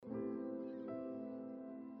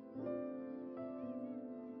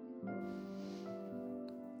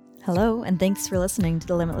Hello, and thanks for listening to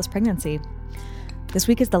The Limitless Pregnancy. This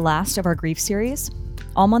week is the last of our grief series.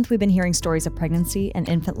 All month we've been hearing stories of pregnancy and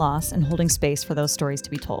infant loss and holding space for those stories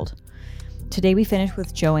to be told. Today we finish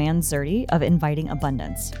with Joanne Zerdy of Inviting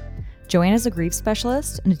Abundance. Joanne is a grief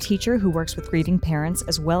specialist and a teacher who works with grieving parents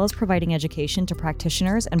as well as providing education to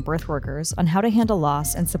practitioners and birth workers on how to handle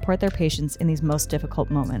loss and support their patients in these most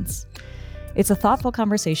difficult moments. It's a thoughtful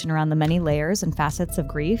conversation around the many layers and facets of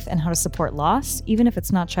grief and how to support loss, even if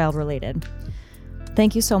it's not child-related.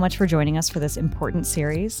 Thank you so much for joining us for this important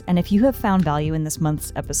series, and if you have found value in this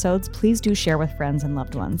month's episodes, please do share with friends and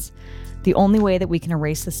loved ones. The only way that we can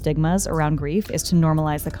erase the stigmas around grief is to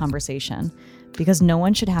normalize the conversation, because no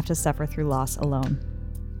one should have to suffer through loss alone.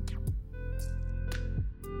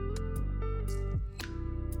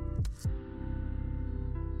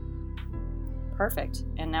 Perfect.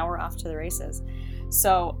 And now we're off to the races.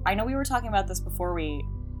 So I know we were talking about this before we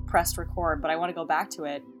pressed record, but I want to go back to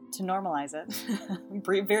it to normalize it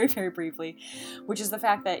very, very briefly, which is the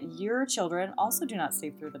fact that your children also do not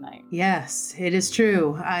sleep through the night. Yes, it is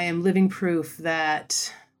true. I am living proof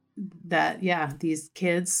that these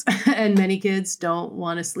kids and many kids don't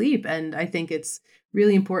want to sleep. And I think it's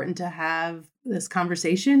really important to have this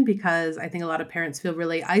conversation because I think a lot of parents feel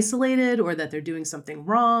really isolated or that they're doing something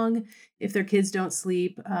wrong if their kids don't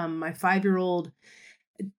sleep. My 5-year-old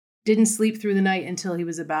didn't sleep through the night until he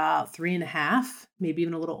was about 3.5, maybe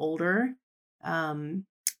even a little older. And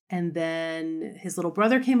then his little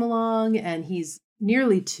brother came along and he's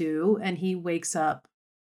nearly 2 and he wakes up,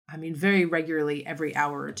 very regularly every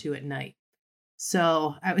hour or 2 at night.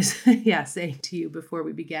 So I was, saying to you before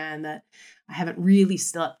we began that I haven't really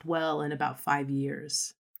slept well in about 5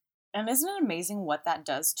 years. And isn't it amazing what that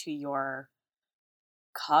does to your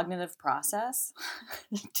cognitive process,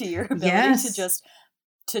 to your ability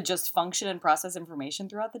to just function and process information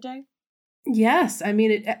throughout the day? Yes.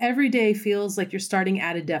 Every day feels like you're starting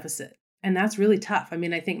at a deficit. And that's really tough.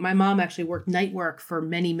 I think my mom actually worked night work for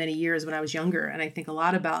many, many years when I was younger. And I think a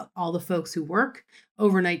lot about all the folks who work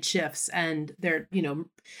overnight shifts and their,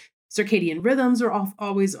 circadian rhythms are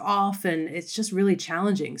always off. And it's just really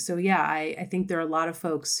challenging. So, I think there are a lot of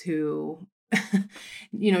folks who,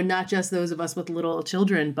 not just those of us with little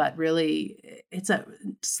children, but really it's a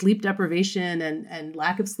sleep deprivation and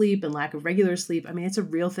lack of sleep and lack of regular sleep. It's a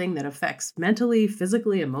real thing that affects mentally,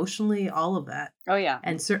 physically, emotionally, all of that. Oh, yeah.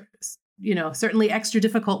 And certainly extra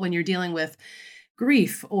difficult when you're dealing with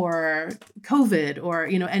grief or COVID or,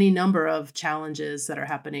 any number of challenges that are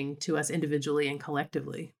happening to us individually and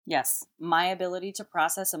collectively. Yes. My ability to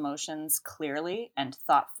process emotions clearly and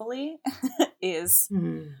thoughtfully is,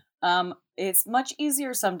 it's much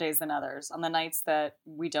easier some days than others. On the nights that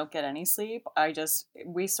we don't get any sleep,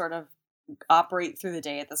 we sort of operate through the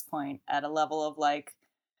day at this point at a level of like,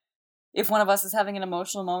 if one of us is having an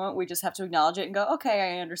emotional moment, we just have to acknowledge it and go,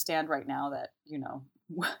 okay, I understand right now that,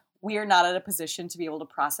 we are not in a position to be able to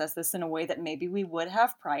process this in a way that maybe we would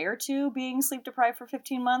have prior to being sleep deprived for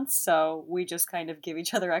 15 months. So we just kind of give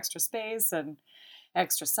each other extra space and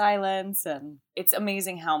extra silence. And it's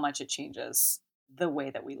amazing how much it changes the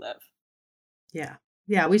way that we live. Yeah.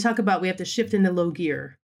 Yeah. We talk about we have to shift into low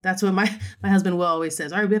gear. That's what my husband Will always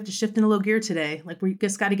says. All right, we have to shift into low gear today. Like we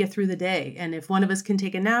just got to get through the day. And if one of us can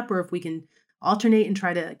take a nap or if we can alternate and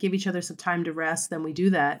try to give each other some time to rest, then we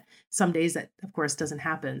do that. Some days that, of course, doesn't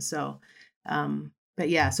happen. So,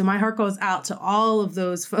 so my heart goes out to all of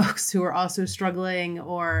those folks who are also struggling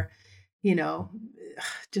or,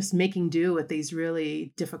 just making do with these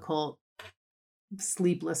really difficult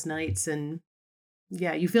sleepless nights. And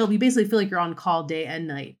you basically feel like you're on call day and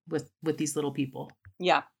night with these little people.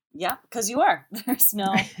 Yeah. Yeah. Because you are.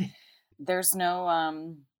 There's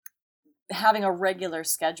no having a regular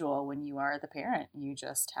schedule when you are the parent. You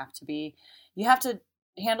just have to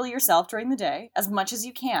handle yourself during the day as much as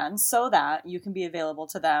you can so that you can be available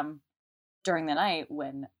to them during the night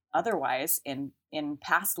when otherwise in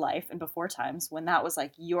past life and before times when that was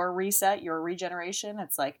like your reset, your regeneration,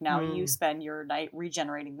 it's like now you spend your night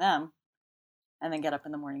regenerating them and then get up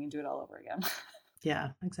in the morning and do it all over again.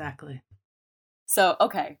 Yeah, exactly. So,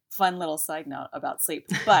 okay, fun little side note about sleep,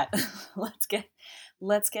 but let's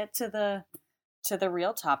get to the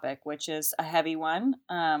real topic, which is a heavy one.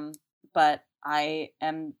 But I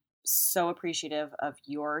am so appreciative of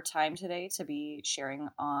your time today to be sharing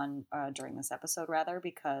on during this episode, rather,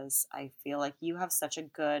 because I feel like you have such a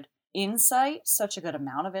good insight, such a good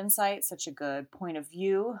amount of insight, such a good point of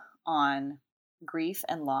view on grief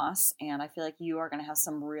and loss, and I feel like you are going to have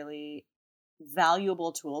some really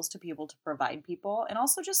valuable tools to be able to provide people, and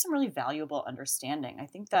also just some really valuable understanding. I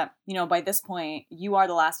think that, by this point, you are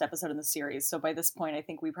the last episode in the series. So by this point, I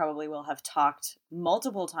think we probably will have talked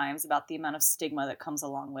multiple times about the amount of stigma that comes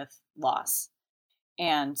along with loss.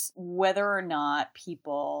 And whether or not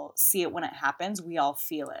people see it when it happens, we all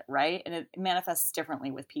feel it, right? And it manifests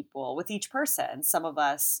differently with people, with each person. Some of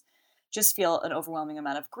us just feel an overwhelming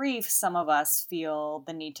amount of grief. Some of us feel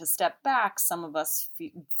the need to step back. Some of us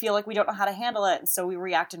feel like we don't know how to handle it. And so we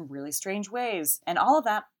react in really strange ways. And all of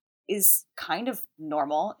that is kind of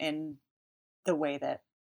normal in the way that,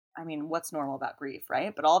 what's normal about grief,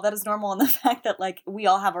 right? But all of that is normal in the fact that we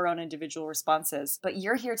all have our own individual responses. But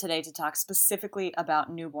you're here today to talk specifically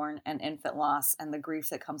about newborn and infant loss and the grief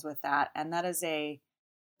that comes with that. And that is a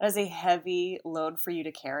heavy load for you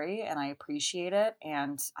to carry, and I appreciate it.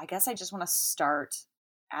 And I guess I just want to start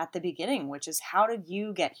at the beginning, which is, how did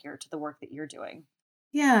you get here to the work that you're doing?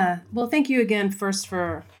 Yeah. Well, thank you again first.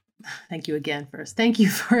 Thank you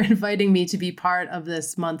for inviting me to be part of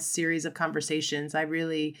this month's series of conversations. I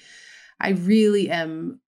really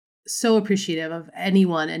am so appreciative of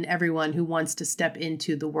anyone and everyone who wants to step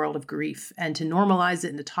into the world of grief and to normalize it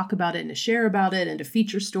and to talk about it and to share about it and to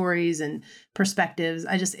feature stories and perspectives.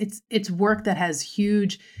 It's work that has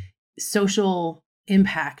huge social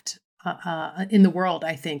impact in the world,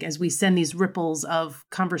 I think, as we send these ripples of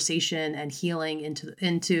conversation and healing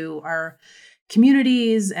into our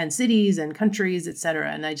communities and cities and countries, et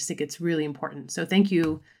cetera. And I just think it's really important. So thank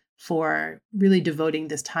you for really devoting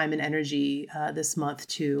this time and energy this month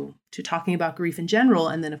to talking about grief in general,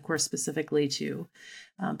 and then, of course, specifically to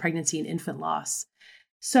pregnancy and infant loss.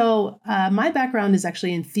 So my background is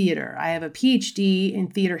actually in theater. I have a PhD in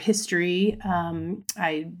theater history.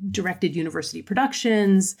 I directed university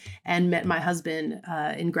productions and met my husband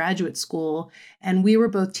in graduate school. And we were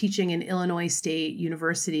both teaching in Illinois State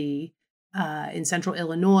University in central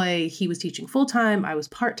Illinois. He was teaching full-time. I was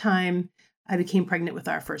part-time. I became pregnant with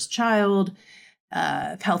our first child,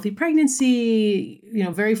 healthy pregnancy,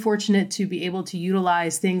 very fortunate to be able to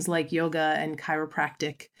utilize things like yoga and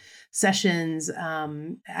chiropractic sessions.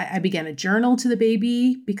 I began a journal to the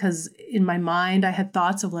baby because in my mind, I had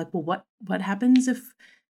thoughts of what happens if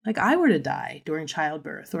I were to die during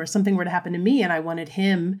childbirth or something were to happen to me? And I wanted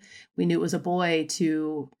him, we knew it was a boy,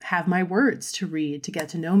 to have my words to read, to get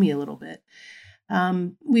to know me a little bit.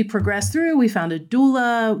 We progressed through. We found a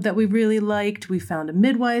doula that we really liked. We found a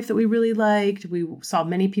midwife that we really liked. We saw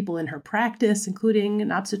many people in her practice, including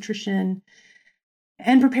an obstetrician,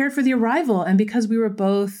 and prepared for the arrival. And because we were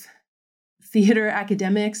both theater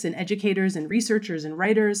academics and educators and researchers and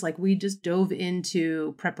writers, we just dove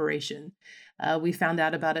into preparation. We found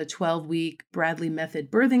out about a 12-week Bradley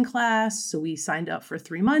method birthing class. So we signed up for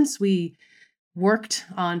 3 months. We worked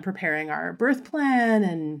on preparing our birth plan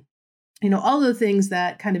and all the things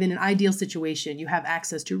that kind of in an ideal situation, you have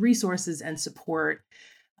access to resources and support,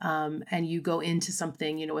 and you go into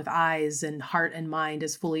something, with eyes and heart and mind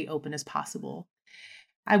as fully open as possible.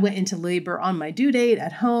 I went into labor on my due date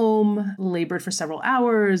at home, labored for several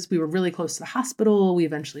hours. We were really close to the hospital. We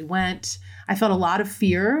eventually went. I felt a lot of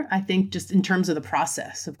fear, I think, just in terms of the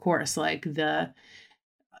process, of course, the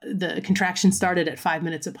contraction started at 5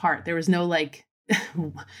 minutes apart. There was no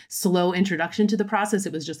slow introduction to the process.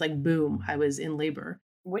 It was just boom, I was in labor.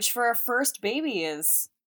 Which for a first baby is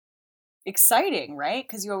exciting, right?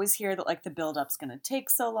 Because you always hear that the build-up's going to take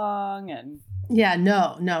so long. And yeah,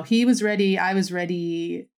 no, he was ready. I was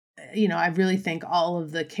ready. I really think all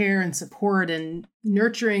of the care and support and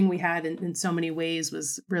nurturing we had in so many ways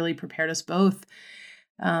was really prepared us both.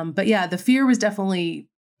 But yeah, the fear was definitely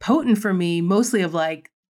potent for me, mostly of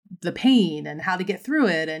the pain and how to get through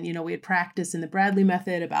it. And, we had practiced in the Bradley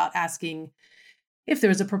method about asking if there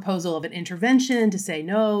was a proposal of an intervention to say,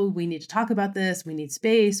 no, we need to talk about this. We need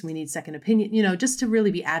space. We need second opinion, just to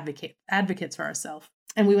really be advocates for ourselves.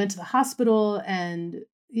 And we went to the hospital and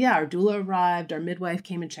yeah, our doula arrived. Our midwife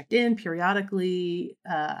came and checked in periodically.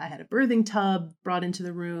 I had a birthing tub brought into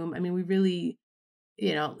the room. We really,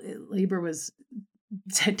 labor was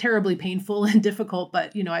terribly painful and difficult,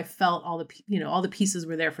 but I felt all the pieces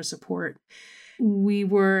were there for support. We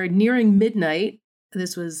were nearing midnight.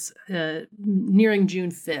 This was nearing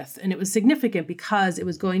June 5th, and it was significant because it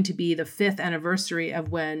was going to be the 5th anniversary of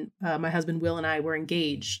when my husband Will and I were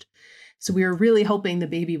engaged. So we were really hoping the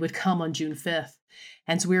baby would come on June 5th.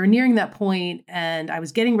 And so we were nearing that point, and I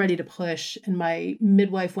was getting ready to push, and my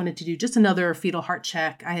midwife wanted to do just another fetal heart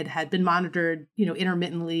check. I had been monitored,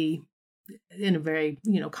 intermittently in a very,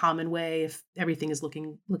 common way if everything is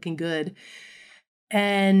looking good.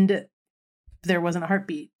 And there wasn't a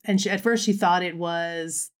heartbeat. And at first she thought it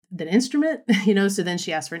was the instrument, so then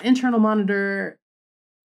she asked for an internal monitor,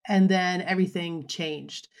 and then everything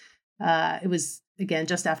changed. It was, again,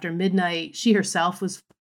 just after midnight. She herself was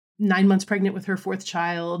 9 months pregnant with her fourth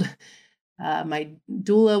child. My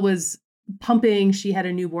doula was pumping. She had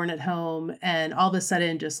a newborn at home. And all of a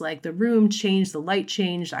sudden, just like the room changed, the light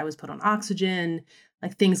changed. I was put on oxygen.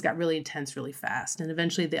 Like things got really intense really fast. And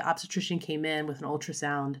eventually the obstetrician came in with an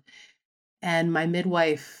ultrasound. And my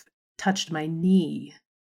midwife touched my knee,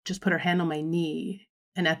 just put her hand on my knee.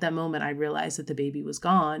 And at that moment, I realized that the baby was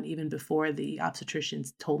gone, even before the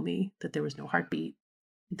obstetricians told me that there was no heartbeat.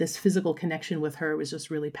 This physical connection with her was just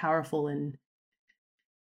really powerful. And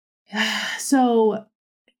so,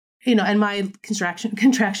 and my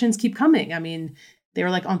contractions keep coming. I mean, they were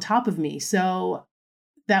like on top of me. So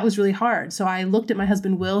that was really hard. So I looked at my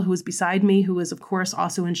husband, Will, who was beside me, who was, of course,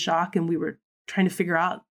 also in shock. And we were trying to figure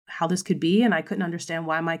out how this could be. And I couldn't understand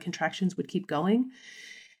why my contractions would keep going.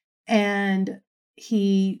 And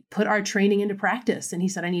he put our training into practice. And he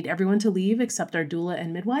said, I need everyone to leave except our doula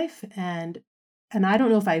and midwife. And I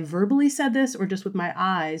don't know if I verbally said this or just with my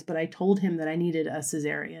eyes, but I told him that I needed a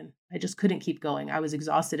cesarean. I just couldn't keep going. I was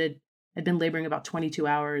exhausted. I'd been laboring about 22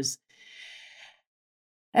 hours.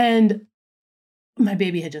 And my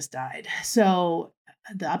baby had just died. So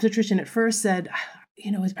the obstetrician at first said,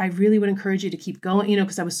 I really would encourage you to keep going,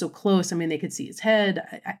 because I was so close. I mean, they could see his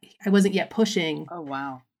head. I wasn't yet pushing. Oh,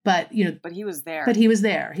 wow. But, but he was there. But he was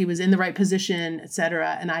there. He was in the right position, et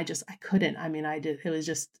cetera. And I couldn't. I mean, it was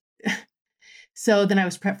just. So then I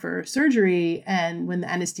was prepped for surgery. And when the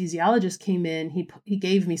anesthesiologist came in, he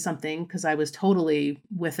gave me something because I was totally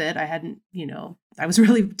with it. I hadn't, I was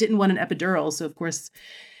really didn't want an epidural. So of course,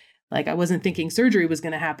 like I wasn't thinking surgery was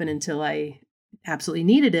going to happen until I absolutely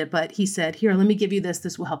needed it. But he said, here, let me give you this.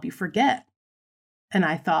 This will help you forget. And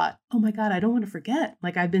I thought, oh my God, I don't want to forget.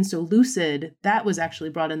 Like I've been so lucid. That was actually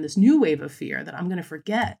brought in this new wave of fear that I'm going to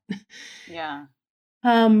forget. Yeah.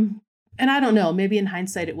 And I don't know, maybe in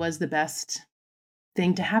hindsight, it was the best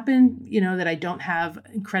thing to happen, that I don't have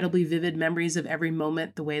incredibly vivid memories of every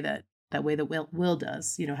moment the way that Will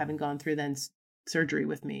does, having gone through then surgery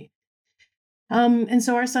with me. And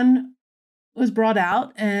so our son was brought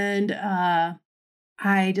out, and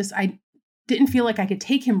I didn't feel like I could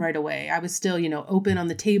take him right away. I was still, open on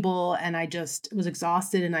the table, and I just was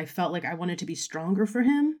exhausted, and I felt like I wanted to be stronger for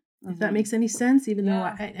him, if that makes any sense. Even though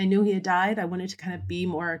I knew he had died, I wanted to kind of be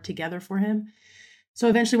more together for him. So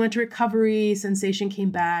eventually went to recovery, sensation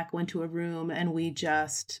came back, went to a room, and we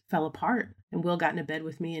just fell apart. And Will got into bed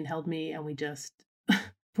with me and held me, and we just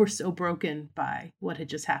were so broken by what had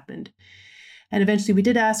just happened. And eventually we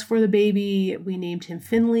did ask for the baby. We named him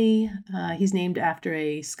Finley. He's named after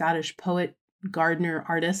a Scottish poet, gardener,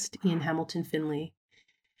 artist, Ian Hamilton Finley.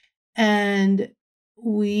 And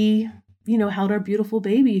we, held our beautiful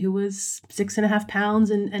baby who was 6.5 pounds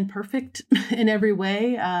and perfect in every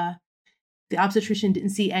way. The obstetrician didn't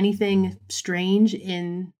see anything strange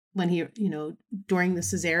when he, during the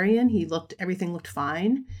cesarean. Everything looked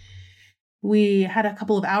fine. We had a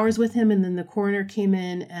couple of hours with him, and then the coroner came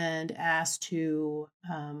in and asked to,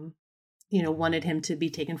 wanted him to be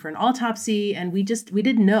taken for an autopsy. And we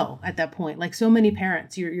didn't know at that point. Like so many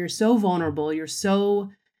parents, you're so vulnerable, you're so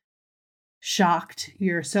shocked,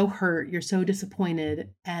 you're so hurt, you're so disappointed,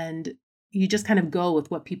 and you just kind of go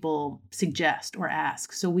with what people suggest or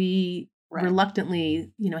ask. So we reluctantly,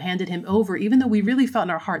 handed him over, even though we really felt in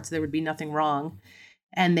our hearts there would be nothing wrong.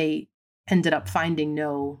 And they ended up finding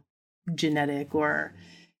no genetic or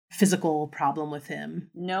physical problem with him.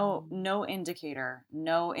 No indicator,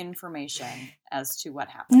 no information as to what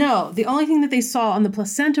happened. No, the only thing that they saw on the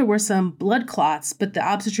placenta were some blood clots, but the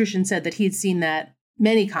obstetrician said that he had seen that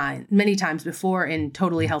many times before in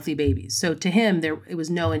totally healthy babies. So to him, it was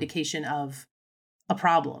no indication of a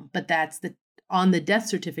problem. But on the death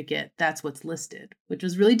certificate, that's what's listed, which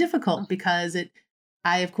was really difficult because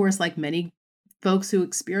I, of course, like many folks who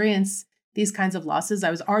experience these kinds of losses,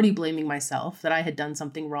 I was already blaming myself that I had done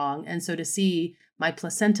something wrong. And so to see my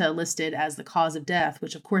placenta listed as the cause of death,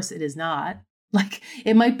 which of course it is not, like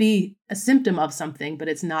it might be a symptom of something, but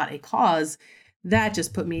it's not a cause, that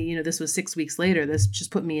just put me, this was 6 weeks later, this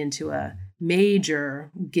just put me into a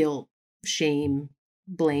major guilt, shame,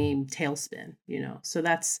 blame tailspin, so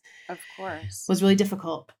that's of course was really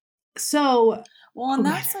difficult. So and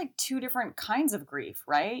that's like two different kinds of grief,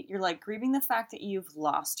 right? You're like grieving the fact that you've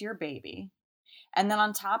lost your baby, and then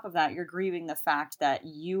on top of that you're grieving the fact that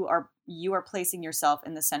you are placing yourself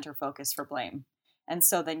in the center focus for blame. And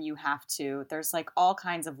so then there's like all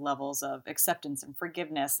kinds of levels of acceptance and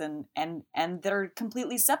forgiveness and they're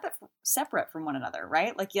completely separate from one another,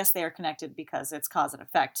 right? Like, yes, they are connected because it's cause and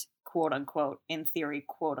effect, quote unquote, in theory,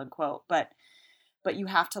 quote unquote, but you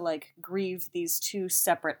have to like grieve these two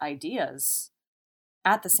separate ideas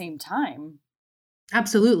at the same time.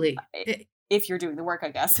 Absolutely. If you're doing the work, I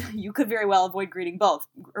guess you could very well avoid grieving both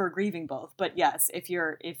or grieving both. But yes, if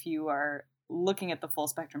you are looking at the full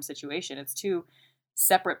spectrum situation, it's two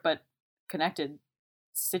separate but connected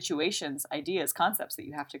situations, ideas, concepts that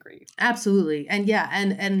you have to grieve. Absolutely. And yeah,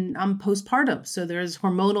 and I'm postpartum. So there's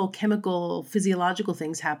hormonal, chemical, physiological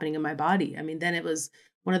things happening in my body. I mean, then it was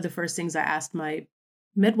one of the first things I asked my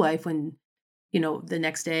midwife when, the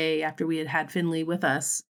next day after we had had Finley with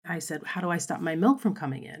us, I said, how do I stop my milk from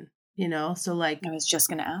coming in? So like, I was just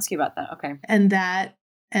going to ask you about that. Okay.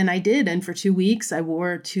 And I did. And for 2 weeks, I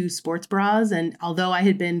wore 2 sports bras. And although I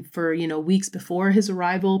had been for, weeks before his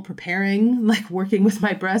arrival, preparing, like working with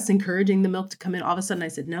my breasts, encouraging the milk to come in, all of a sudden I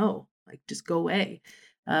said, no, like just go away.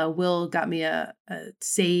 Will got me a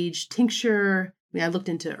sage tincture. I mean, I looked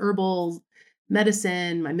into herbal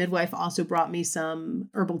medicine. My midwife also brought me some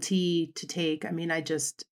herbal tea to take. I mean,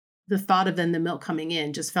 the thought of then the milk coming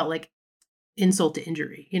in just felt like insult to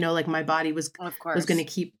injury, like my body was going to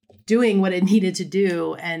keep doing what it needed to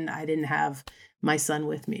do. And I didn't have my son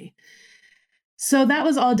with me. So that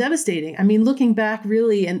was all devastating. I mean, looking back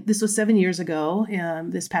really, and this was 7 years ago,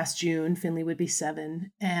 this past June, Finley would be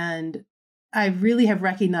 7. And I really have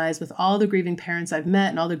recognized with all the grieving parents I've met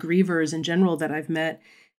and all the grievers in general that I've met,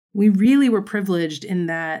 we really were privileged in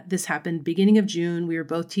that this happened beginning of June. We were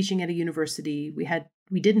both teaching at a university.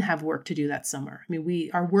 We didn't have work to do that summer. I mean,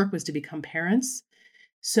 our work was to become parents.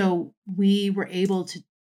 So we were able to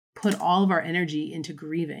put all of our energy into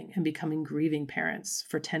grieving and becoming grieving parents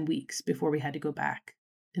for 10 weeks before we had to go back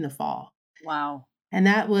in the fall. Wow. And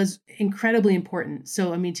that was incredibly important.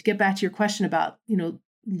 So, I mean, to get back to your question about,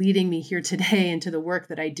 leading me here today into the work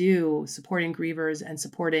that I do, supporting grievers and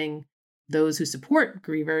supporting those who support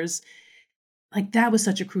grievers, like that was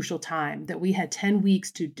such a crucial time that we had 10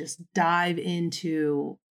 weeks to just dive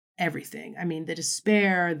into everything. I mean, the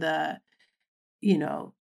despair, the,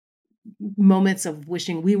 moments of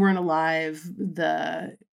wishing we weren't alive,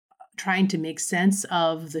 the trying to make sense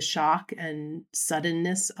of the shock and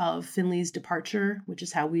suddenness of Finley's departure, which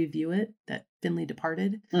is how we view it, that Finley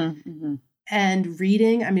departed. Mm-hmm. And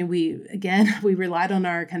reading, I mean, we relied on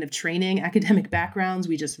our kind of training, academic backgrounds.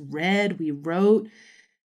 We just read, we wrote,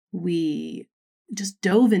 we just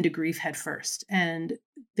dove into grief head first. And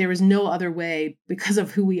there was no other way because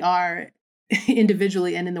of who we are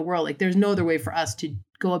individually and in the world. Like there's no other way for us to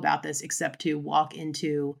go about this except to walk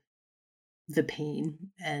into the pain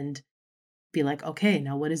and be like, okay,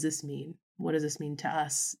 now what does this mean? What does this mean to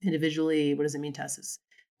us individually? What does it mean to us as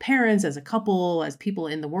parents, as a couple, as people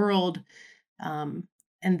in the world?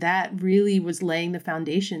 And that really was laying the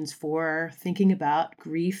foundations for thinking about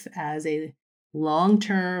grief as a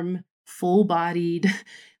long-term, full-bodied,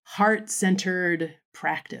 heart-centered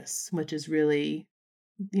practice, which is really,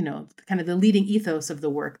 kind of the leading ethos of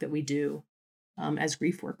the work that we do as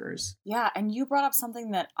grief workers. Yeah. And you brought up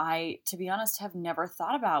something that I, to be honest, have never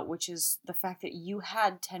thought about, which is the fact that you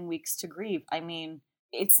had 10 weeks to grieve. I mean,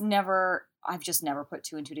 I've just never put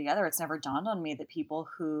 2 and 2 together. It's never dawned on me that people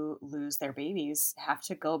who lose their babies have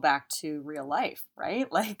to go back to real life,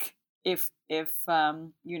 right? Like if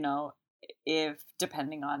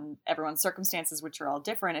depending on everyone's circumstances, which are all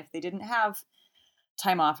different, if they didn't have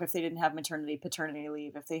time off, if they didn't have maternity, paternity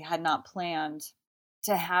leave, if they had not planned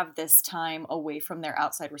to have this time away from their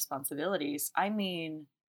outside responsibilities. I mean,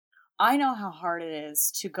 I know how hard it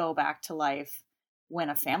is to go back to life when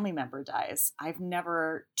a family member dies. I've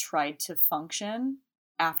never tried to function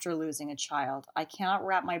after losing a child. I cannot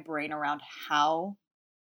wrap my brain around how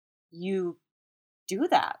you do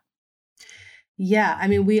that. Yeah. I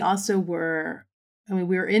mean, we were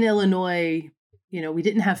in Illinois, we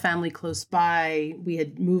didn't have family close by. We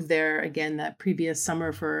had moved there again that previous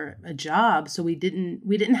summer for a job. So we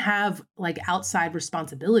didn't have like outside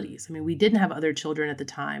responsibilities. I mean, we didn't have other children at the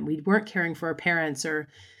time. We weren't caring for our parents or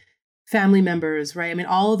family members, right? I mean,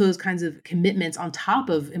 all of those kinds of commitments on top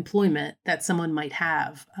of employment that someone might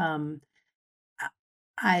have.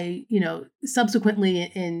 I, subsequently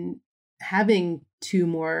in having 2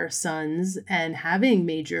 more sons and having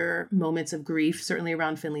major moments of grief, certainly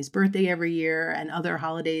around Finley's birthday every year and other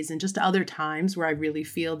holidays and just other times where I really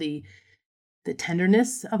feel the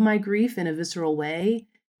tenderness of my grief in a visceral way.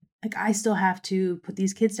 Like I still have to put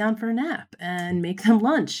these kids down for a nap and make them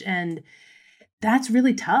lunch. And that's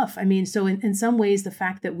really tough. I mean, so in some ways, the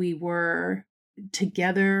fact that we were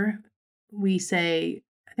together,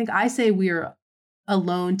 I say we are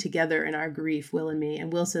alone together in our grief, Will and me.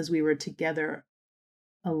 And Will says we were together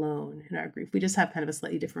alone in our grief. We just have kind of a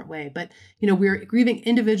slightly different way. But, you know, we're grieving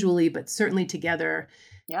individually, but certainly together.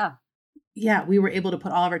 Yeah. Yeah, we were able to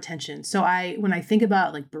put all of our attention. So when I think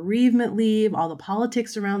about like bereavement leave, all the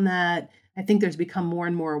politics around that, I think there's become more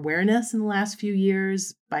and more awareness in the last few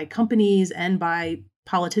years by companies and by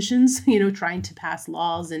politicians, you know, trying to pass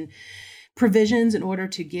laws and provisions in order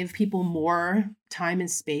to give people more time and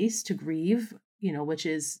space to grieve, you know, which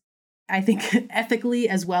is, I think, ethically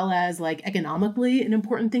as well as like economically an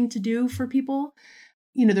important thing to do for people.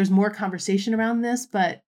 You know, there's more conversation around this,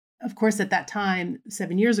 but of course, at that time,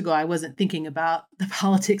 7 years ago, I wasn't thinking about the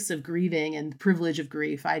politics of grieving and the privilege of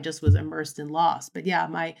grief. I just was immersed in loss. But yeah,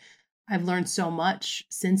 I've learned so much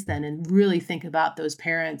since then, and really think about those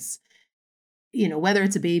parents, you know, whether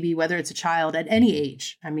it's a baby, whether it's a child at any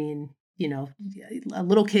age. I mean, you know, a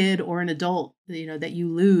little kid or an adult, you know, that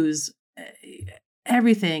you lose,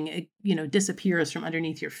 everything, you know, disappears from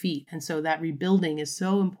underneath your feet. And so that rebuilding is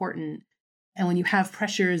so important. And when you have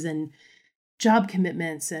pressures and job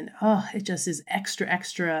commitments and, it just is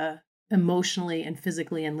extra emotionally and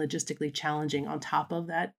physically and logistically challenging on top of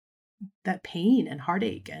that pain and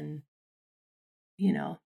heartache and, you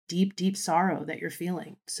know, deep sorrow that you're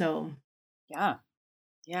feeling. So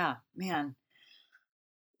yeah, man.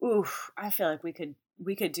 Oof, I feel like we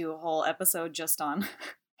could do a whole episode just on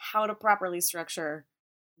how to properly structure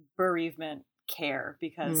bereavement care,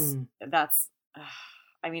 because that's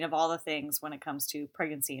I mean, of all the things when it comes to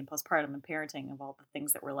pregnancy and postpartum and parenting, of all the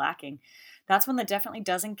things that we're lacking, that's one that definitely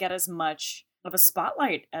doesn't get as much of a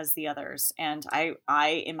spotlight as the others. And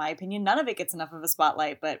I, in my opinion, none of it gets enough of a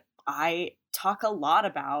spotlight, but I talk a lot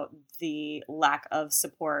about the lack of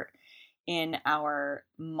support in our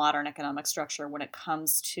modern economic structure when it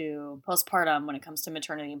comes to postpartum, when it comes to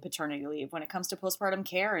maternity and paternity leave, when it comes to postpartum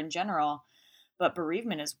care in general. But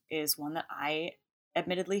bereavement is one that I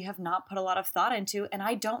admittedly have not put a lot of thought into, and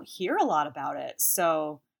I don't hear a lot about it.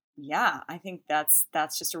 So yeah, I think that's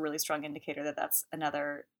just a really strong indicator that that's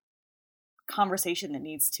another conversation that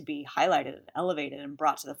needs to be highlighted and elevated and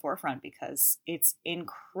brought to the forefront, because it's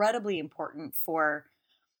incredibly important for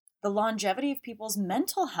the longevity of people's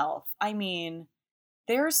mental health. I mean,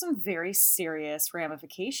 there are some very serious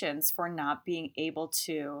ramifications for not being able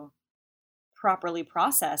to properly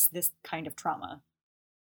process this kind of trauma.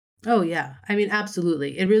 Oh, yeah. I mean,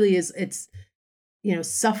 absolutely. It really is. It's, you know,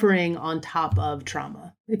 suffering on top of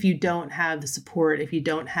trauma. If you don't have the support, if you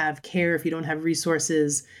don't have care, if you don't have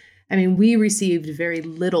resources. I mean, we received very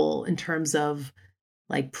little in terms of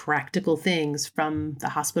like practical things from the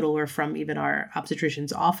hospital or from even our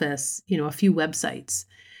obstetrician's office, you know, a few websites,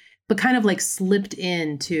 but kind of like slipped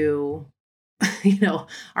into, you know,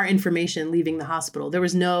 our information leaving the hospital. There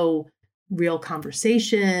was no real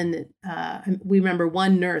conversation. We remember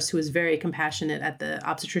one nurse who was very compassionate at the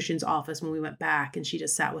obstetrician's office when we went back, and she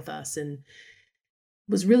just sat with us and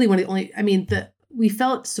was really one of the only, I mean, we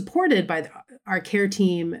felt supported by our care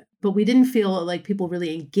team, but we didn't feel like people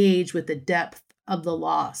really engaged with the depth of the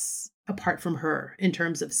loss apart from her in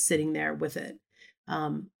terms of sitting there with it.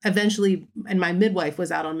 Eventually, and my midwife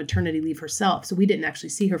was out on maternity leave herself, so we didn't actually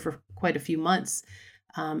see her for quite a few months.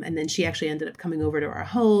 And then she actually ended up coming over to our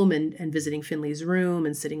home and visiting Finley's room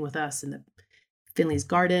and sitting with us in the Finley's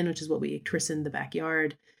garden, which is what we christened the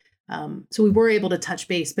backyard. So we were able to touch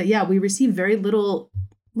base, but yeah, we received very little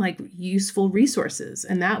like useful resources.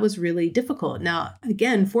 And that was really difficult. Now,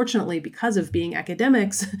 again, fortunately, because of being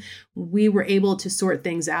academics, we were able to sort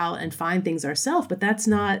things out and find things ourselves, but that's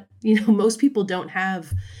not, you know, most people don't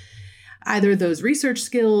have either those research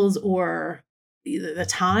skills or the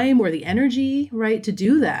time or the energy, right, to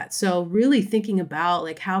do that. So really thinking about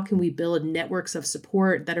like, how can we build networks of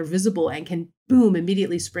support that are visible and can boom,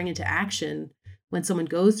 immediately spring into action when someone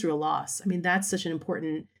goes through a loss? I mean, that's such an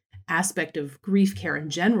important aspect of grief care in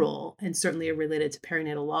general, and certainly related to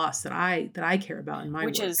perinatal loss that I care about in my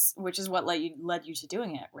work. Which is what led you to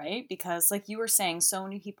doing it, right? Because like you were saying, so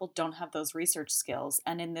many people don't have those research skills.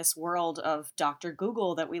 And in this world of Dr.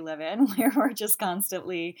 Google that we live in, where we're just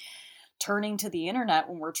constantly turning to the internet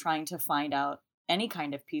when we're trying to find out any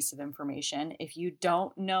kind of piece of information, if you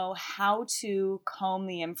don't know how to comb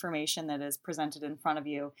the information that is presented in front of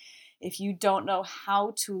you, if you don't know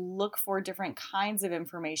how to look for different kinds of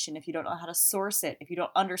information, if you don't know how to source it, if you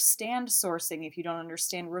don't understand sourcing, if you don't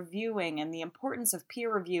understand reviewing and the importance of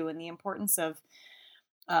peer review and the importance of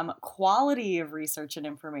quality of research and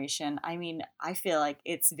information, I mean, I feel like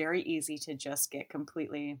it's very easy to just get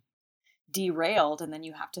completely derailed. And then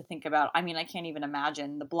you have to think about, I mean, I can't even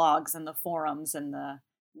imagine the blogs and the forums and the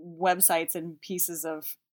websites and pieces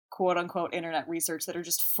of quote unquote internet research that are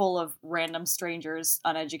just full of random strangers'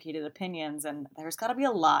 uneducated opinions. And there's got to be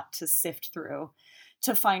a lot to sift through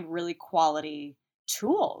to find really quality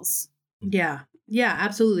tools. Yeah. Yeah,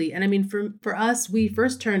 absolutely. And I mean, for us, we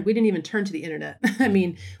didn't even turn to the internet. I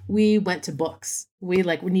mean, we went to books. We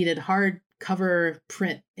needed hardcover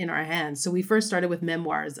print in our hands. So we first started with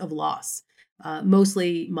memoirs of loss,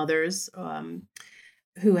 mostly mothers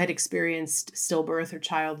who had experienced stillbirth or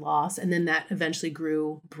child loss. And then that eventually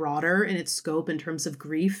grew broader in its scope in terms of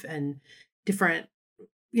grief and different,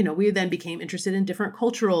 we then became interested in different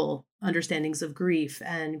cultural understandings of grief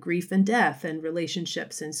and death and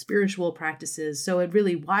relationships and spiritual practices. So it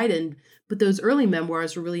really widened, but those early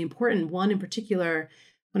memoirs were really important. One in particular,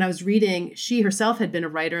 when I was reading, she herself had been a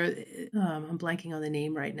writer. I'm blanking on the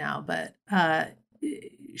name right now, but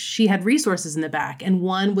she had resources in the back, and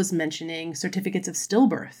one was mentioning certificates of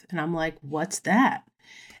stillbirth. And I'm like, what's that?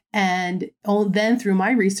 And then through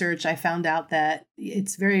my research, I found out that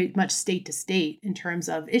it's very much state to state in terms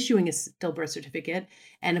of issuing a stillbirth certificate.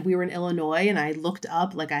 And we were in Illinois, and I looked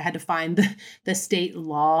up, I had to find the state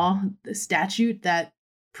law, the statute that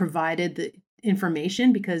provided the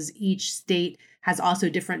information, because each state has also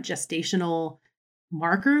different gestational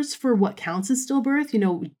markers for what counts as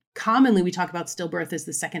stillbirth. Commonly we talk about stillbirth as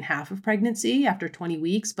the second half of pregnancy after 20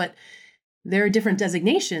 weeks, but there are different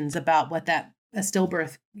designations about what a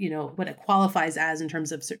stillbirth, what it qualifies as in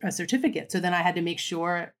terms of a certificate. So then I had to make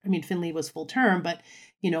sure, Finley was full term, but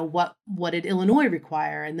what did Illinois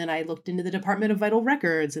require? And then I looked into the Department of Vital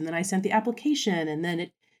Records, and then I sent the application, and then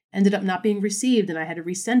it ended up not being received, and I had to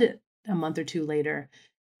resend it a month or two later.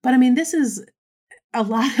 But this is a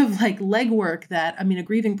lot of legwork that, a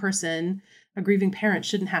grieving person, a grieving parent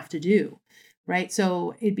shouldn't have to do. Right.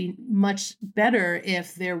 So it'd be much better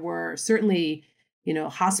if there were certainly,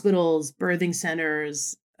 hospitals, birthing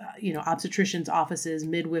centers, obstetricians' offices,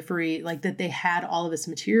 midwifery, that they had all of this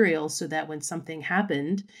material so that when something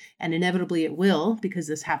happened, and inevitably it will, because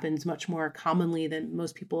this happens much more commonly than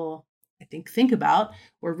most people, I think about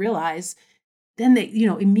or realize, then they,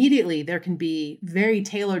 immediately there can be very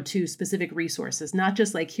tailored to specific resources, not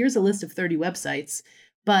just here's a list of 30 websites,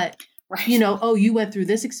 but right. Oh, you went through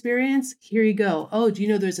this experience? Here you go. Oh, do you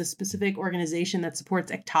know there's a specific organization that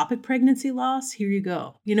supports ectopic pregnancy loss? Here you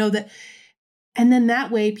go. And then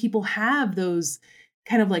that way people have those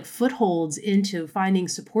kind of footholds into finding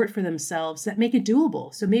support for themselves that make it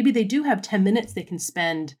doable. So maybe they do have 10 minutes they can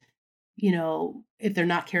spend, if they're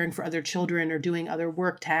not caring for other children or doing other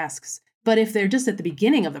work tasks. But if they're just at the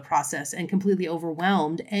beginning of the process and completely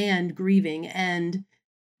overwhelmed and grieving and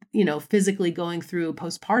physically going through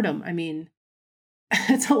postpartum,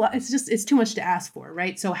 it's a lot. It's too much to ask for,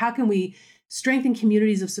 right? So how can we strengthen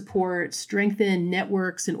communities of support, strengthen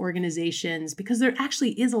networks and organizations? Because there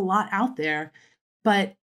actually is a lot out there,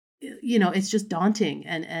 but it's just daunting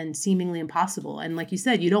and seemingly impossible. And like you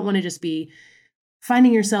said, you don't want to just be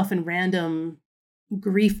finding yourself in random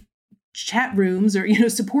grief chat rooms or,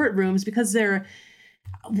 support rooms, because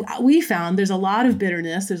we found there's a lot of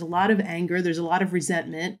bitterness, there's a lot of anger, there's a lot of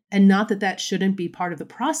resentment, and not that shouldn't be part of the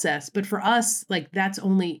process. But for us, that's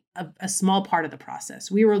only a small part of the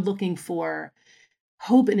process. We were looking for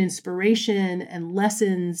hope and inspiration and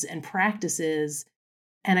lessons and practices.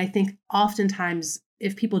 And I think oftentimes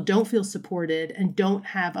if people don't feel supported and don't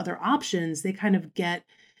have other options, they kind of get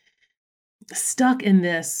stuck in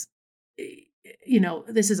this,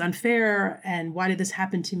 this is unfair, and why did this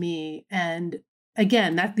happen to me? And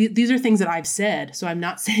again, these are things that I've said, so I'm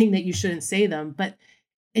not saying that you shouldn't say them, but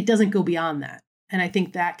it doesn't go beyond that. And I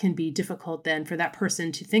think that can be difficult then for that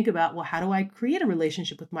person to think about, well, how do I create a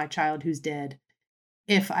relationship with my child who's dead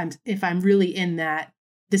if I'm really in that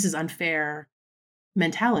this is unfair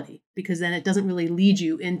mentality? Because then it doesn't really lead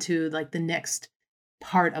you into the next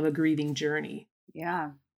part of a grieving journey.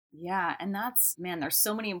 Yeah. Yeah. And there's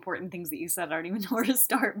so many important things that you said. I don't even know where to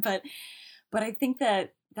start, but I think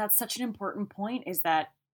that's such an important point, is that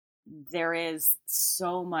there is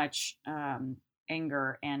so much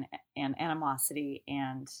anger and animosity,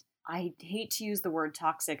 and I hate to use the word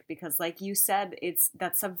toxic, because like you said,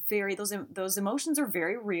 those emotions are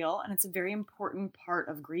very real, and it's a very important part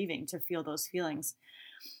of grieving to feel those feelings.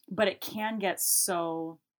 But it can get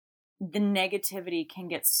the negativity can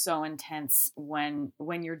get so intense when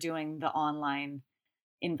you're doing the online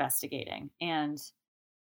investigating. And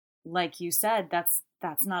like you said, that's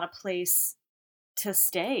not a place to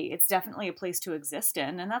stay. It's definitely a place to exist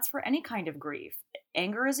in. And that's for any kind of grief.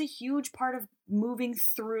 Anger is a huge part of moving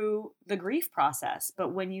through the grief process.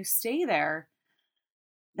 But when you stay there,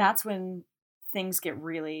 that's when things get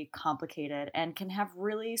really complicated and can have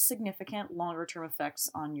really significant longer term effects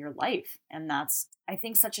on your life. And that's, I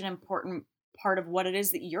think, such an important part of what it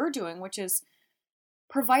is that you're doing, which is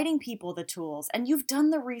providing people the tools, and you've done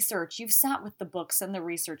the research, you've sat with the books and the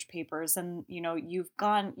research papers, and you've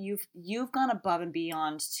gone above and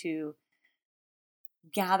beyond to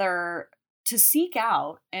gather, to seek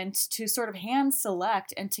out and to sort of hand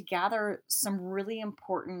select and to gather some really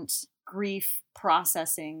important grief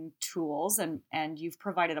processing tools, and you've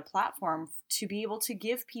provided a platform to be able to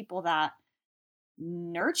give people that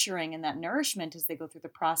nurturing and that nourishment as they go through the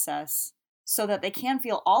process, so that they can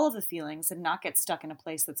feel all of the feelings and not get stuck in a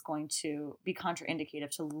place that's going to be contraindicative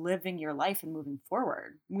to living your life and moving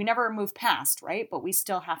forward. We never move past, right? But we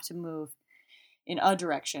still have to move in a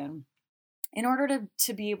direction in order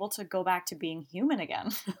to be able to go back to being human again,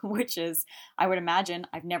 which is, I would imagine,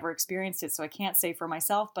 I've never experienced it, so I can't say for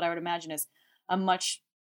myself, but I would imagine is a much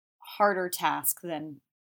harder task than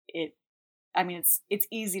it. I mean, it's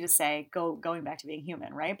easy to say going back to being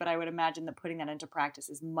human, right? But I would imagine that putting that into practice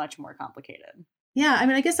is much more complicated. Yeah, I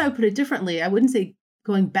mean, I guess I would put it differently. I wouldn't say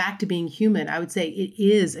going back to being human. I would say it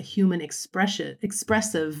is a human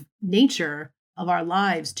expressive nature of our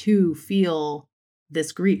lives to feel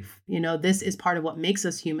this grief. This is part of what makes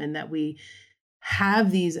us human, that we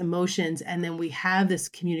have these emotions and then we have this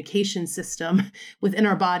communication system within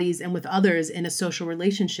our bodies and with others in a social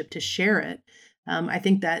relationship to share it. I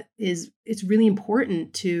think it's really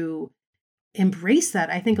important to embrace that.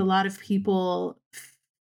 I think a lot of people,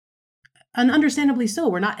 and understandably so,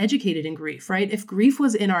 we're not educated in grief, right? If grief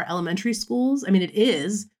was in our elementary schools, I mean, it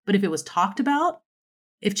is, but if it was talked about,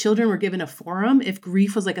 if children were given a forum, if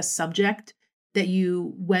grief was like a subject that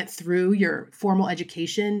you went through your formal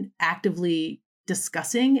education actively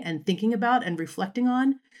discussing and thinking about and reflecting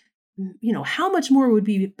on, how much more would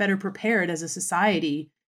be better prepared as a society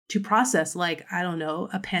to process, like, I don't know,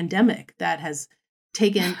 a pandemic that has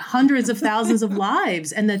taken hundreds of thousands of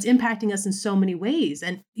lives and that's impacting us in so many ways.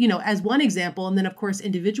 And, as one example, and then of course,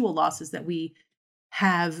 individual losses that we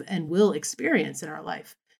have and will experience in our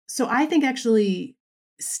life. So I think actually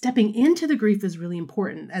stepping into the grief is really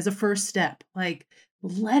important as a first step, like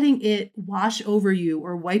letting it wash over you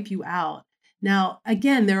or wipe you out. Now,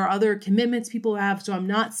 again, there are other commitments people have. So I'm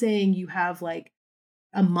not saying you have like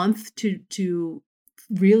a month to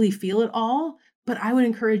really feel it all, but I would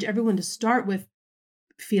encourage everyone to start with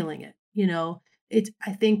feeling it.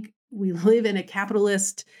 I think we live in a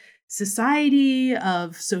capitalist society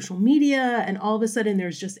of social media, and all of a sudden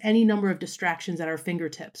there's just any number of distractions at our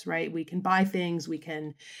fingertips, right? We can buy things, we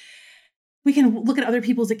can look at other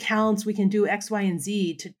people's accounts, we can do X, Y, and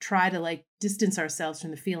Z to try to like distance ourselves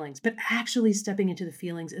from the feelings. But actually stepping into the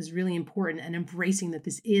feelings is really important, and embracing that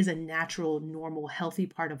this is a natural, normal, healthy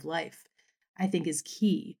part of life, I think is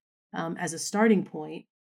key as a starting point.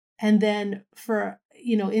 And then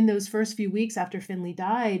in those first few weeks after Finley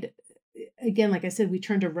died, again, like I said, we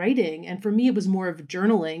turned to writing. And for me, it was more of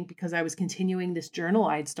journaling because I was continuing this journal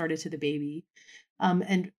I had started to the baby.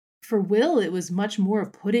 And for Will, it was much more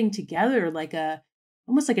of putting together like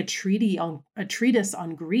almost like a treatise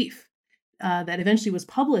on grief that eventually was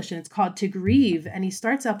published, and it's called To Grieve. And he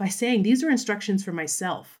starts out by saying, these are instructions for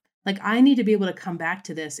myself. Like, I need to be able to come back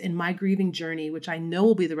to this in my grieving journey, which I know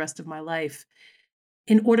will be the rest of my life,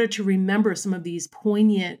 in order to remember some of these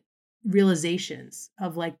poignant realizations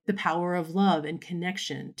of like the power of love and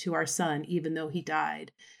connection to our son, even though he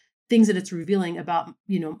died. Things that it's revealing about,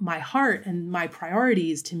 my heart and my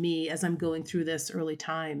priorities to me as I'm going through this early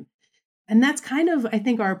time. And that's kind of, I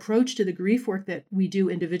think, our approach to the grief work that we do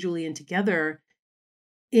individually and together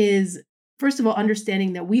is, first of all,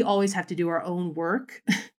 understanding that we always have to do our own work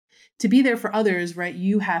to be there for others, right?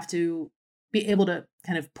 You have to be able to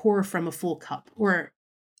kind of pour from a full cup, or,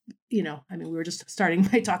 we were just starting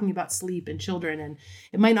by talking about sleep and children, and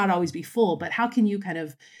it might not always be full, but how can you kind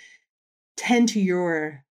of tend to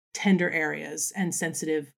your tender areas and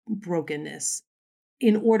sensitive brokenness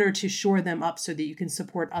in order to shore them up so that you can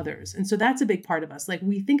support others? And so that's a big part of us. Like,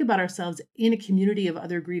 we think about ourselves in a community of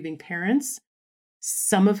other grieving parents,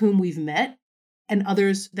 some of whom we've met and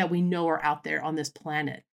others that we know are out there on this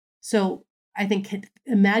planet. So I think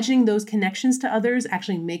imagining those connections to others,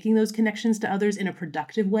 actually making those connections to others in a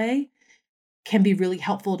productive way, can be really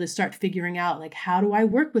helpful to start figuring out, like, how do I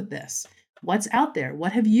work with this? What's out there?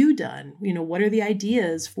 What have you done? What are the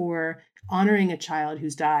ideas for honoring a child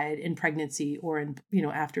who's died in pregnancy or in,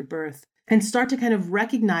 after birth? And start to kind of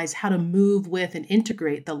recognize how to move with and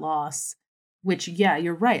integrate the loss, which, yeah,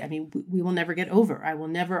 you're right. I mean, we will never get over. I will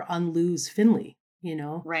never unlose Finley,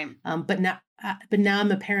 Right. But now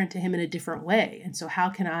I'm a parent to him in a different way. And so how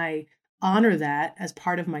can I honor that as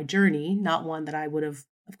part of my journey? Not one that I would have,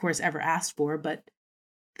 of course, ever asked for, but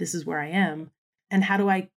this is where I am. And how do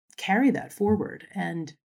I carry that forward?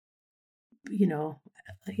 And,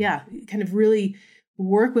 kind of really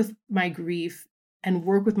work with my grief and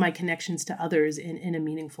work with my connections to others in a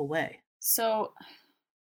meaningful way. So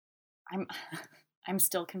I'm I'm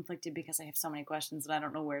still conflicted because I have so many questions and I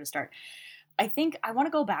don't know where to start. I think I want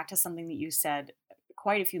to go back to something that you said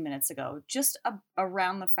quite a few minutes ago, just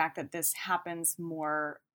around the fact that this happens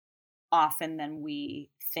more often than we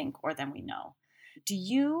think or than we know. Do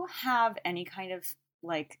you have any kind of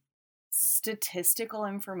like statistical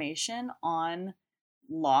information on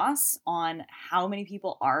loss, on how many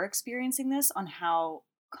people are experiencing this, on how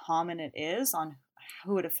common it is, on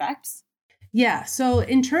who it affects? Yeah. So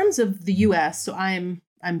in terms of the US, so I'm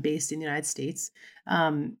based in the United States.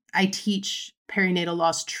 I teach perinatal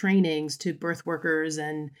loss trainings to birth workers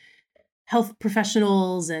and health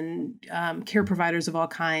professionals and care providers of all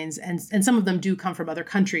kinds. And some of them do come from other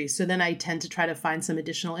countries. So then I tend to try to find some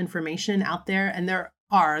additional information out there. And there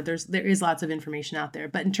is lots of information out there.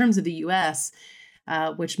 But in terms of the US,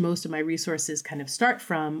 which most of my resources kind of start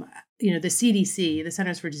from, the CDC, the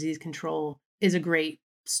Centers for Disease Control, is a great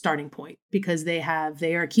starting point because they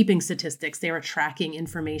are keeping statistics, they are tracking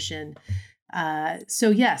information. So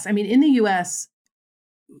yes, I mean, in the US,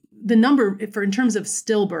 the number in terms of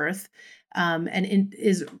stillbirth,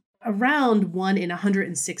 is around 1 in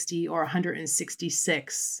 160 or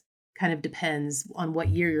 166, kind of depends on what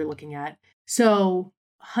year you're looking at. So,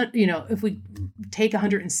 if we take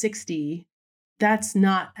 160, that's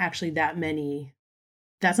not actually that many.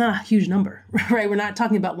 That's not a huge number, right? We're not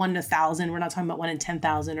talking about 1 in 1,000. We're not talking about 1 in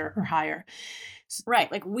 10,000 or higher.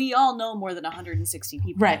 Right. Like we all know more than 160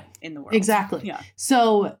 people in the world. Exactly. Yeah.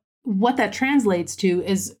 So what that translates to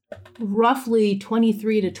is roughly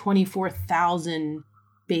 23 to 24,000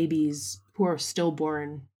 babies who are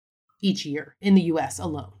stillborn each year in the US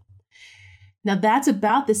alone. Now that's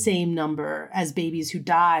about the same number as babies who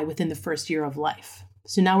die within the first year of life.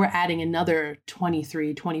 So now we're adding another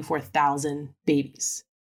 23, 24,000 babies,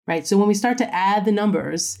 right? So when we start to add the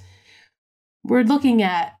numbers, we're looking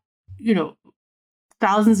at,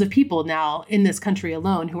 thousands of people now in this country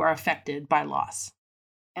alone who are affected by loss.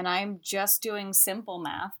 And I'm just doing simple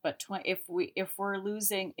math, but if we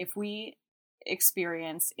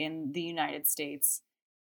experience in the United States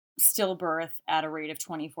stillbirth at a rate of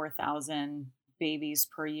 24,000 babies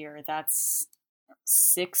per year, that's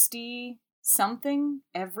 60 something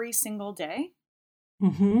every single day.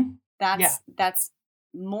 Mm-hmm. That's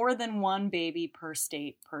more than one baby per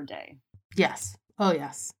state per day. Yes. Oh,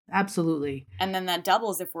 yes, absolutely. And then that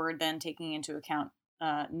doubles if we're then taking into account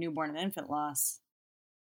newborn and infant loss.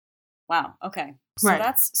 Wow. Okay.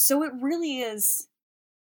 So so it really is.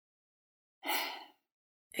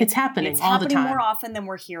 It's happening it's all happening the time. More often than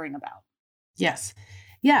we're hearing about. Yes.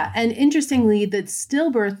 Yeah. And interestingly, the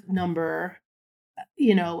stillbirth number,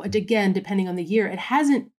 again, depending on the year, it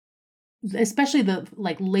hasn't, especially the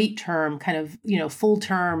late term kind of, full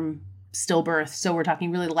term stillbirth. So we're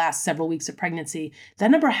talking really the last several weeks of pregnancy.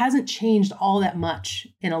 That number hasn't changed all that much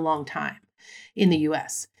in a long time in the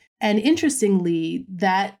US. And interestingly,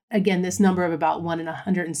 that, again, this number of about 1 in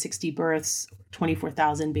 160 births,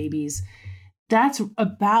 24,000 babies,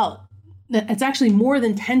 it's actually more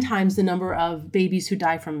than 10 times the number of babies who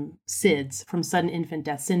die from SIDS, from sudden infant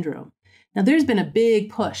death syndrome. Now, there's been a big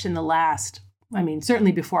push in the last,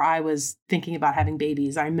 certainly before I was thinking about having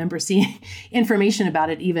babies. I remember seeing information about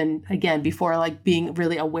it even, again, before being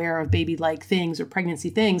really aware of baby-like things or pregnancy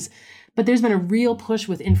things. But there's been a real push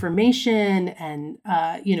with information and,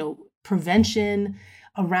 prevention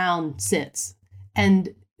around SIDS.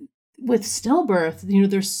 And with stillbirth,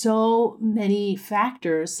 there's so many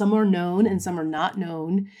factors, some are known and some are not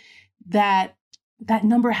known, that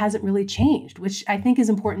number hasn't really changed, which I think is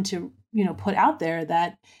important to, put out there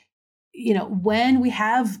that, when we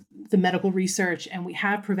have the medical research and we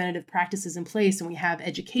have preventative practices in place and we have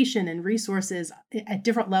education and resources at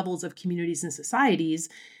different levels of communities and societies,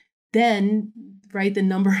 then, the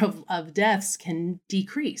number of deaths can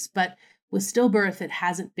decrease. But with stillbirth, it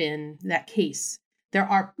hasn't been that case. There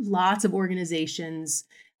are lots of organizations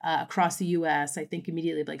across the US, I think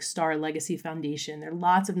immediately like Star Legacy Foundation. There are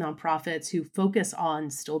lots of nonprofits who focus on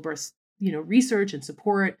stillbirth, research and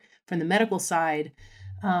support from the medical side,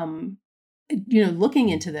 looking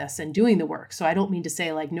into this and doing the work. So I don't mean to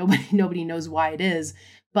say nobody knows why it is,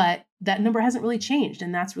 but that number hasn't really changed.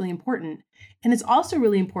 And that's really important. And it's also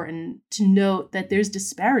really important to note that there's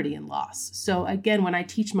disparity in loss. So again, when I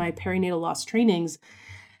teach my perinatal loss trainings,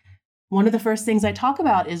 one of the first things I talk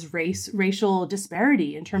about is racial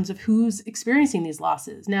disparity in terms of who's experiencing these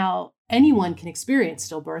losses. Now, anyone can experience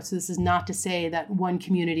stillbirth. So this is not to say that one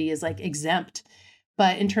community is exempt.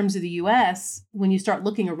 But in terms of the US, when you start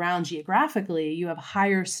looking around geographically, you have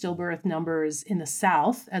higher stillbirth numbers in the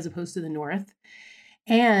South as opposed to the North.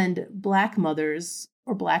 And Black mothers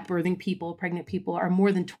or Black birthing people, pregnant people, are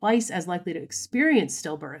more than twice as likely to experience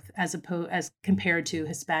stillbirth as compared to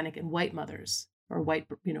Hispanic and white mothers or white,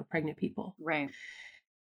 pregnant people. Right.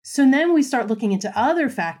 So then we start looking into other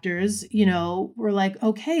factors. We're like,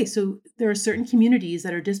 okay, so there are certain communities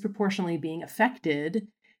that are disproportionately being affected.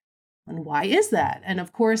 And why is that? And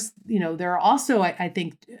of course, there are also, I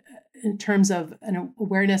think, in terms of an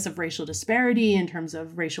awareness of racial disparity, in terms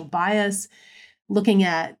of racial bias, looking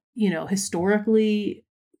at, historically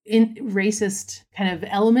in racist kind of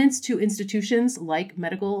elements to institutions like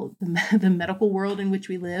the medical world in which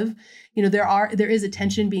we live. There is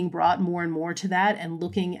attention being brought more and more to that and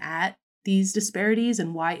looking at these disparities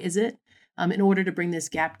and why is it, in order to bring this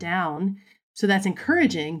gap down. So that's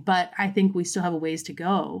encouraging, but I think we still have a ways to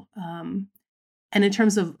go. And in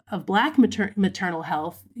terms of Black maternal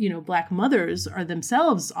health, Black mothers are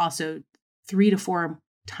themselves also 3 to 4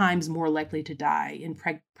 times more likely to die in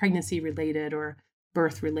pregnancy-related or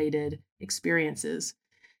birth-related experiences.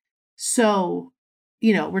 So,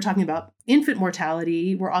 we're talking about infant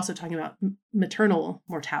mortality. We're also talking about maternal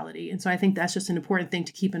mortality. And so I think that's just an important thing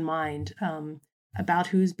to keep in mind about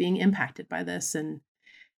who's being impacted by this. And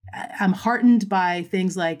I'm heartened by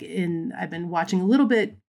things like I've been watching a little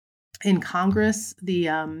bit in Congress,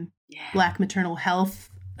 the Black maternal health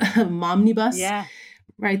momnibus. Yeah.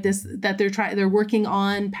 Right. They're working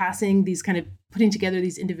on passing these kind of putting together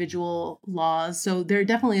these individual laws. So there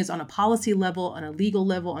definitely is on a policy level, on a legal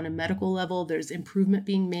level, on a medical level, there's improvement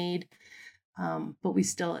being made. But we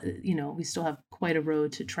still have quite a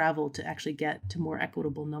road to travel to actually get to more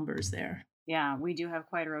equitable numbers there. Yeah, we do have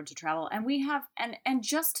quite a road to travel. And we have, and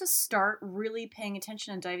just to start really paying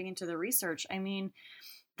attention and diving into the research, I mean,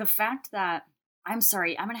 the fact that, I'm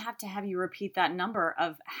sorry, I'm going to have you repeat that number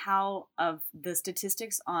of the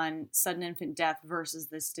statistics on sudden infant death versus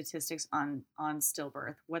the statistics on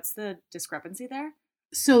stillbirth. What's the discrepancy there?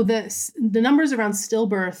 So the numbers around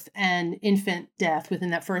stillbirth and infant death within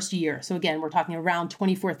that first year. So again, we're talking around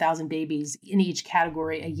 24,000 babies in each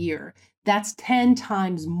category a year. That's 10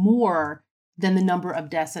 times more than the number of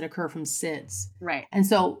deaths that occur from SIDS. Right. And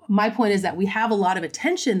so my point is that we have a lot of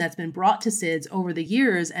attention that's been brought to SIDS over the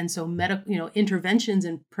years. And so interventions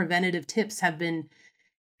and preventative tips have been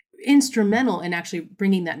instrumental in actually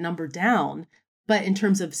bringing that number down. But in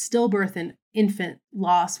terms of stillbirth and infant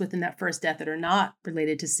loss within that first death that are not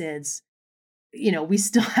related to SIDS, we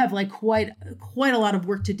still have quite a lot of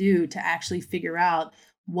work to do to actually figure out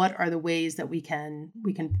what are the ways that we can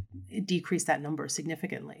decrease that number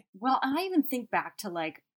significantly. Well, and I even think back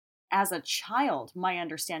to as a child, my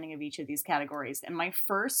understanding of each of these categories, and my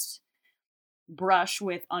first brush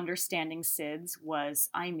with understanding SIDS was,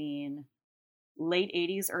 late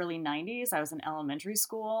 80s, early 90s. I was in elementary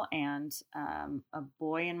school, and a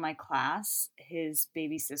boy in my class, his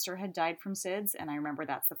baby sister had died from SIDS, and I remember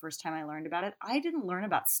that's the first time I learned about it. I didn't learn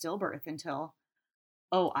about stillbirth until,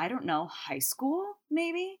 I don't know, high school,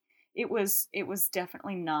 maybe. It was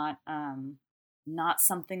definitely not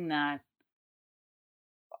something that,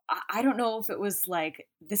 I don't know if it was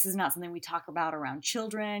this is not something we talk about around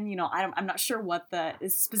children. I'm not sure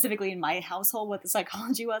specifically in my household, what the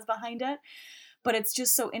psychology was behind it. But it's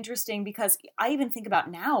just so interesting because I even think about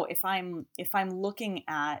now, if I'm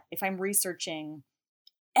researching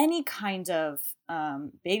any kind of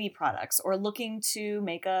baby products or looking to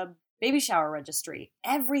make a baby shower registry,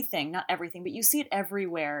 everything, not everything, but you see it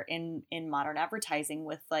everywhere in modern advertising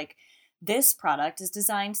with this product is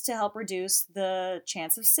designed to help reduce the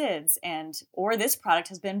chance of SIDS, or this product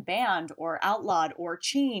has been banned or outlawed or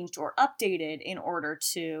changed or updated in order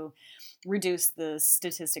to reduce the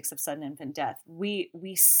statistics of sudden infant death. We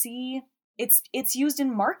see it's used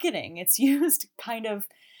in marketing. It's used kind of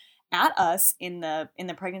at us in the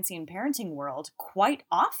pregnancy and parenting world quite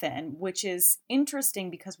often, which is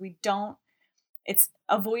interesting because it's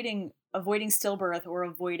avoiding stillbirth or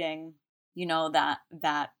avoiding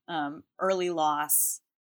that early loss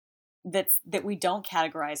that we don't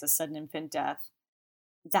categorize as sudden infant death.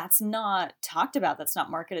 That's not talked about. That's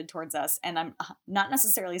not marketed towards us. And I'm not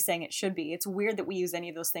necessarily saying it should be. It's weird that we use any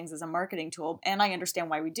of those things as a marketing tool. And I understand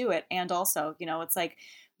why we do it. And also, it's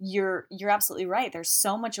you're absolutely right. There's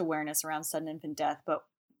so much awareness around sudden infant death,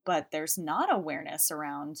 but there's not awareness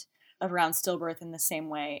around stillbirth in the same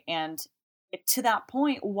way. And to that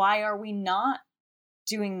point, why are we not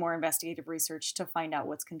doing more investigative research to find out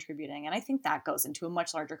what's contributing? And I think that goes into a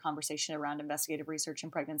much larger conversation around investigative research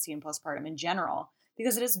in pregnancy and postpartum in general,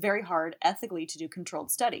 because it is very hard ethically to do controlled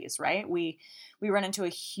studies, right? We run into a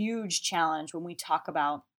huge challenge when we talk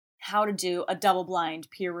about how to do a double-blind,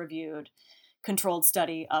 peer-reviewed controlled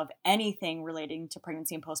study of anything relating to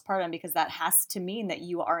pregnancy and postpartum, because that has to mean that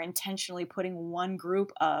you are intentionally putting one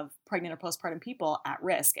group of pregnant or postpartum people at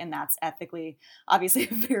risk. And that's ethically, obviously,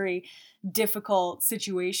 a very difficult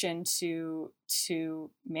situation to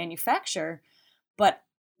manufacture. But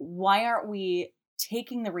why aren't we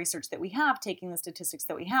taking the research that we have, taking the statistics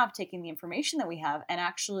that we have, taking the information that we have, and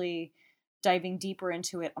actually diving deeper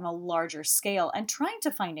into it on a larger scale and trying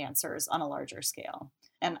to find answers on a larger scale?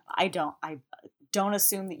 And I don't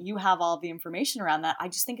assume that you have all the information around that. I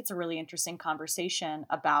just think it's a really interesting conversation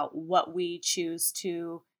about what we choose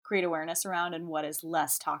to create awareness around and what is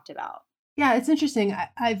less talked about. Yeah, it's interesting.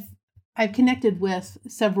 I've connected with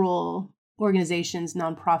several organizations,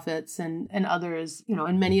 nonprofits, and others,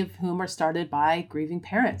 and many of whom are started by grieving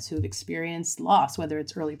parents who have experienced loss, whether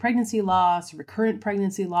it's early pregnancy loss, recurrent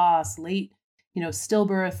pregnancy loss, late,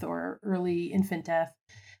 stillbirth, or early infant death.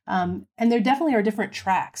 And there definitely are different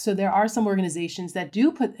tracks. So there are some organizations that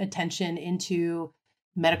do put attention into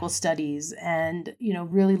medical studies and,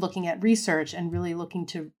 really looking at research and really looking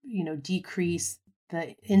to, decrease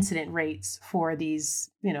the incident rates for these,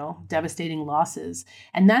 devastating losses.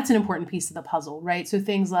 And that's an important piece of the puzzle, right? So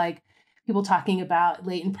things like people talking about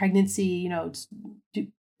latent pregnancy,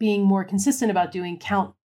 being more consistent about doing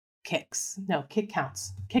kick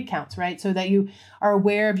counts, right? So that you are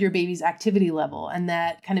aware of your baby's activity level, and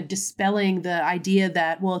that kind of dispelling the idea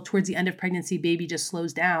that, well, towards the end of pregnancy, baby just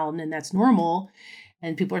slows down and that's normal.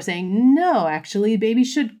 And people are saying, no, actually, baby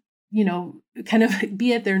should kind of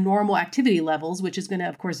be at their normal activity levels, which is going to,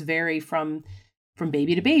 of course, vary from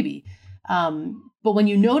baby to baby. But when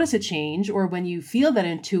you notice a change, or when you feel that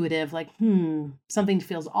intuitive, like, something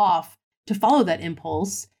feels off, to follow that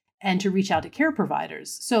impulse and to reach out to care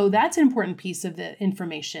providers. So that's an important piece of the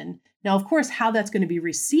information. Now, of course, how that's going to be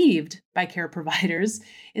received by care providers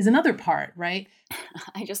is another part, right?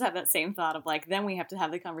 I just have that same thought of then we have to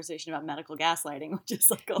have the conversation about medical gaslighting, which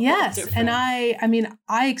is a yes. different. And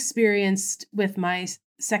I experienced with my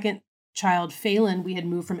second child, Phelan, we had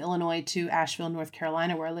moved from Illinois to Asheville, North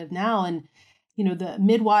Carolina, where I live now. And, the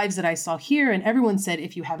midwives that I saw here, and everyone said,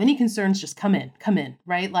 if you have any concerns, just come in,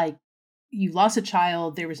 right? Like, you lost a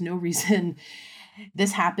child, there was no reason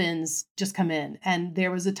this happens, just come in. And there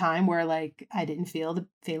was a time where I didn't feel the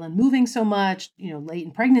Phelan moving so much, late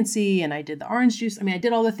in pregnancy, and I did the orange juice. I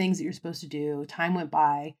did all the things that you're supposed to do. Time went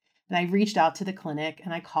by, and I reached out to the clinic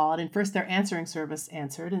and I called, and first their answering service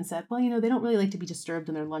answered and said, well, they don't really like to be disturbed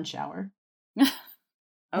in their lunch hour. Okay.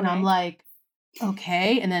 And I'm like,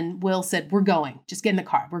 okay. And then Will said, we're going, just get in the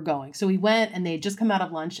car. We're going. So we went, and they had just come out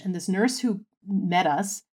of lunch, and this nurse who met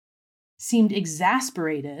us seemed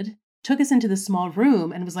exasperated, took us into the small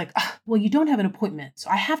room and was like, well, you don't have an appointment, so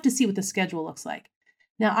I have to see what the schedule looks like.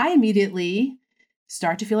 Now, I immediately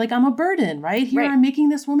start to feel like I'm a burden, right? Here I'm making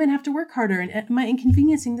this woman have to work harder, and am I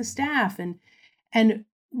inconveniencing the staff? And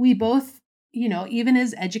we both, even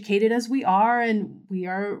as educated as we are, and we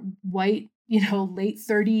are white, late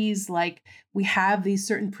 30s, we have these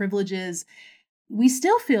certain privileges, we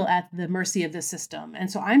still feel at the mercy of the system.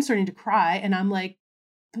 And so I'm starting to cry, and I'm like,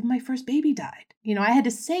 but my first baby died. I had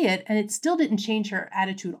to say it, and it still didn't change her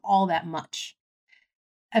attitude all that much.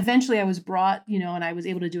 Eventually I was brought, and I was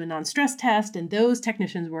able to do a non-stress test, and those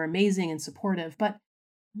technicians were amazing and supportive. But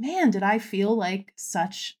man, did I feel like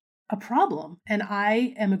such a problem. And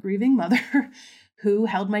I am a grieving mother who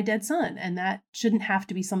held my dead son. And that shouldn't have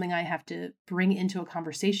to be something I have to bring into a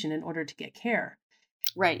conversation in order to get care.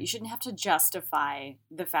 Right. You shouldn't have to justify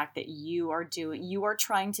the fact that you are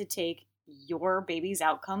trying to take your baby's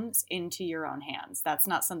outcomes into your own hands. That's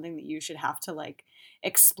not something that you should have to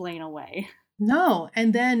explain away. No.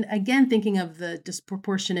 And then again, thinking of the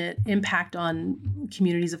disproportionate impact on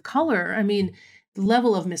communities of color. The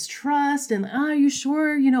level of mistrust and, are you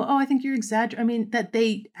sure? I think you're exaggerating. That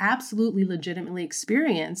they absolutely legitimately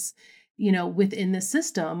experience, within the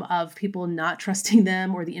system, of people not trusting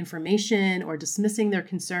them or the information, or dismissing their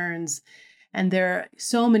concerns. And there are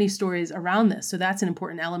so many stories around this. So that's an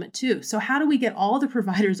important element too. So how do we get all the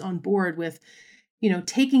providers on board with,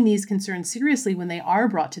 taking these concerns seriously when they are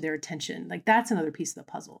brought to their attention? That's another piece of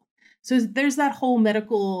the puzzle. So there's that whole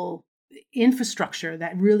medical infrastructure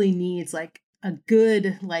that really needs a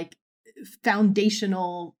good,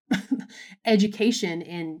 foundational education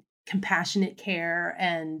in compassionate care,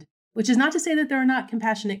 and which is not to say that there are not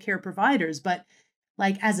compassionate care providers, but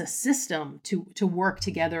as a system to work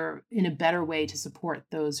together in a better way to support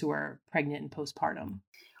those who are pregnant and postpartum.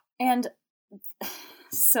 And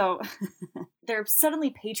So they're suddenly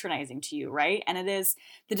patronizing to you, right? And it is,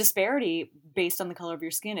 the disparity based on the color of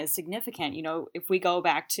your skin is significant. You know, if we go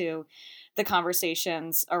back to the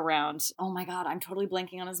conversations around, oh my God, I'm totally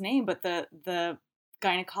blanking on his name, but the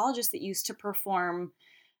gynecologist that used to perform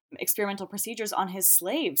experimental procedures on his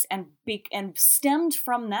slaves, and stemmed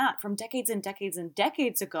from that, from decades and decades and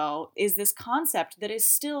decades ago, is this concept that is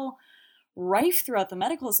still rife throughout the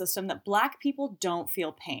medical system, that Black people don't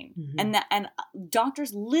feel pain. Mm-hmm. And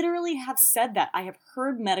doctors literally have said that. I have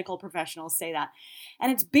heard medical professionals say that. And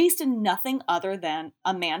it's based in nothing other than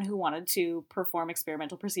a man who wanted to perform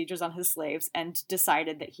experimental procedures on his slaves and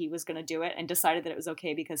decided that he was going to do it, and decided that it was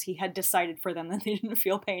okay because he had decided for them that they didn't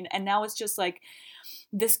feel pain. And now it's just like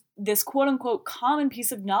this quote unquote common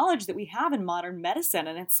piece of knowledge that we have in modern medicine.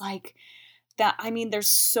 And it's like, that, I mean, there's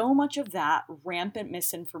so much of that rampant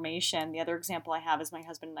misinformation. The other example I have is my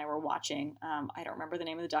husband and I were watching, I don't remember the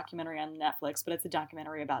name of the documentary on Netflix, but it's a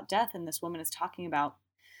documentary about death. And this woman is talking about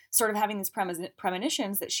sort of having these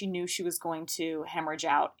premonitions that she knew she was going to hemorrhage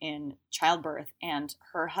out in childbirth. And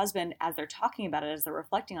her husband, as they're talking about it, as they're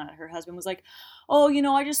reflecting on it, her husband was like, oh, you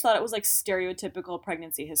know, I just thought it was like stereotypical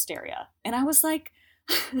pregnancy hysteria. And I was like,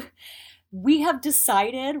 we have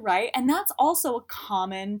decided, right? And that's also a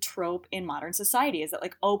common trope in modern society, is that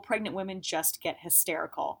like, oh, pregnant women just get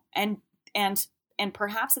hysterical. And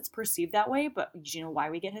perhaps it's perceived that way, but do you know why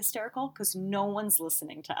we get hysterical? Because no one's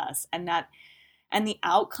listening to us. And the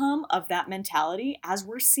outcome of that mentality, as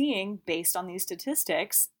we're seeing based on these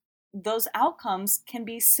statistics, those outcomes can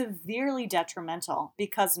be severely detrimental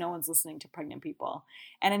because no one's listening to pregnant people.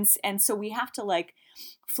 And so we have to like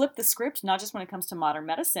flip the script, not just when it comes to modern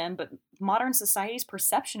medicine, but modern society's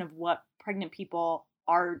perception of what pregnant people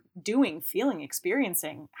are doing, feeling,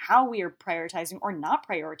 experiencing, how we are prioritizing or not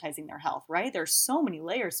prioritizing their health, right? There's so many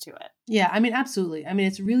layers to it. Yeah, I mean, absolutely. I mean,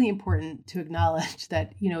 it's really important to acknowledge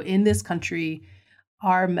that, you know, in this country,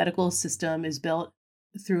 our medical system is built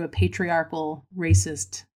through a patriarchal,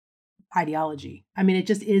 racist ideology. I mean, it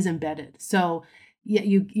just is embedded. So yeah,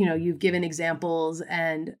 you've given examples,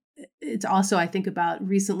 and it's also, I think about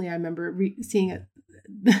recently, I remember seeing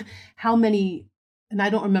how many, and I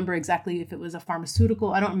don't remember exactly if it was a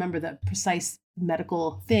pharmaceutical, I don't remember the precise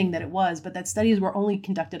medical thing that it was, but that studies were only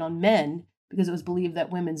conducted on men because it was believed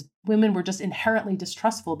that women were just inherently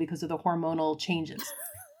distrustful because of the hormonal changes.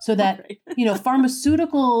 So that, Right. you know,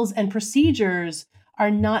 pharmaceuticals and procedures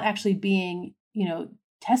are not actually being, you know,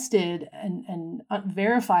 tested and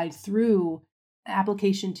verified through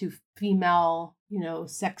application to female, you know,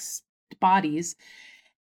 sex bodies,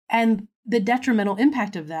 and the detrimental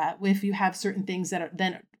impact of that. If you have certain things that are,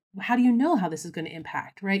 then how do you know how this is going to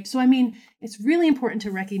impact, right? So, I mean, it's really important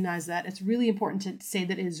to recognize that. It's really important to say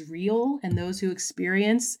that it is real, and those who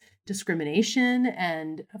experience discrimination,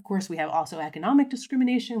 and of course, we have also economic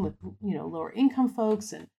discrimination with, you know, lower income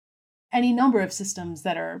folks and any number of systems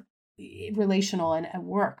that are relational and at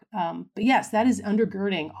work. But yes, that is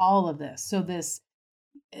undergirding all of this. So this,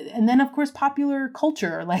 and then of course, popular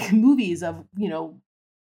culture, like movies of, you know,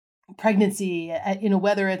 pregnancy, you know,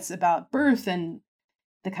 whether it's about birth and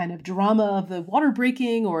the kind of drama of the water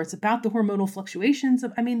breaking, or it's about the hormonal fluctuations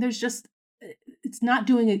of, I mean, there's just, it's not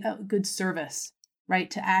doing a good service, right,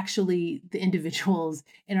 to actually the individuals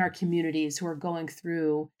in our communities who are going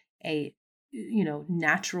through a, you know,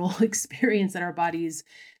 natural experience that our bodies,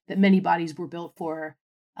 that many bodies were built for,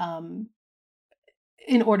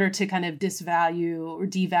 in order to kind of disvalue or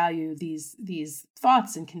devalue these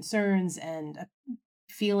thoughts and concerns and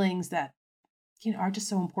feelings that, you know, are just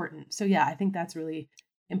so important. So yeah, I think that's really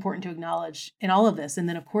important to acknowledge in all of this. And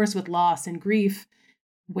then of course with loss and grief,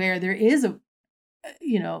 where there is a,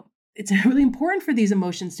 you know, it's really important for these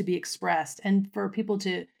emotions to be expressed, and for people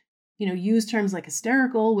to, you know, use terms like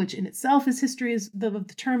hysterical, which in itself is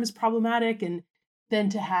the term is problematic, and then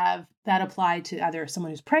to have that apply to either someone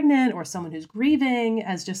who's pregnant or someone who's grieving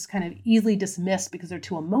as just kind of easily dismissed because they're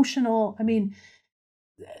too emotional. I mean,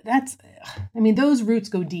 those roots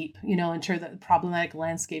go deep, you know, into the problematic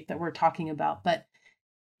landscape that we're talking about. But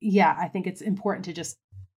yeah, I think it's important to just,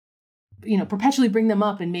 you know, perpetually bring them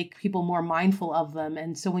up and make people more mindful of them.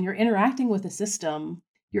 And so when you're interacting with a system,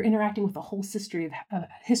 you're interacting with the whole history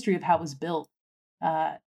of how it was built.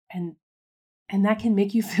 And that can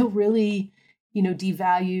make you feel really, you know,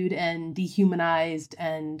 devalued and dehumanized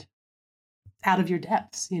and out of your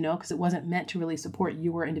depths, you know, because it wasn't meant to really support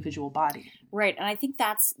your individual body. Right. And I think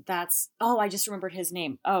that's, oh, I just remembered his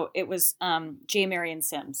name. Oh, it was J. Marion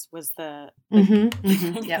Sims was the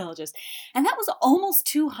gynecologist. And that was almost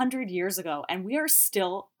 200 years ago. And we are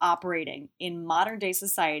still operating in modern day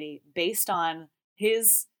society based on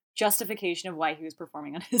his justification of why he was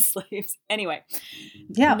performing on his slaves. Anyway,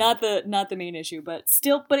 Yeah. not the main issue, but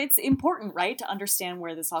it's important, right, to understand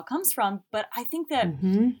where this all comes from. But I think that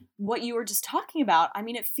what you were just talking about, I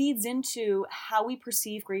mean, it feeds into how we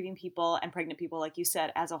perceive grieving people and pregnant people, like you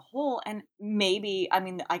said, as a whole. And maybe, I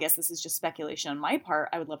mean, I guess this is just speculation on my part.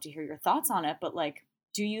 I would love to hear your thoughts on it. But like,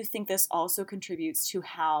 do you think this also contributes to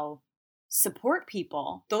how support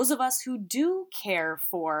people, those of us who do care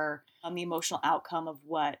for the emotional outcome of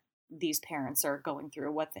what these parents are going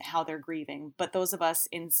through, how they're grieving, but those of us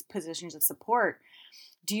in positions of support,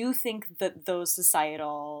 do you think that those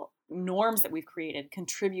societal norms that we've created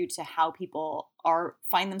contribute to how people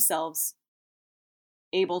find themselves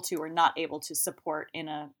able to or not able to support in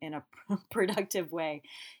a productive way?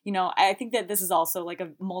 You know, I think that this is also like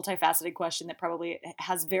a multifaceted question that probably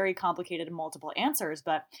has very complicated and multiple answers.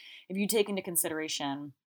 But if you take into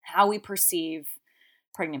consideration how we perceive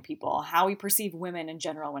pregnant people, how we perceive women in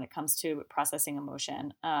general when it comes to processing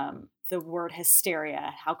emotion, the word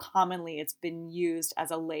hysteria, how commonly it's been used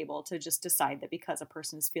as a label to just decide that because a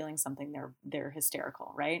person is feeling something, they're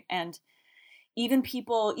hysterical, right? And even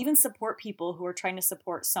support people who are trying to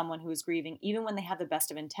support someone who is grieving, even when they have the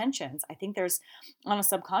best of intentions, I think there's, on a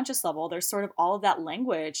subconscious level, there's sort of all of that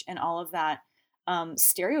language and all of that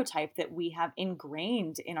stereotype that we have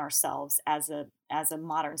ingrained in ourselves as a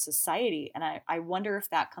modern society. And I wonder if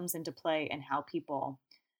that comes into play in how people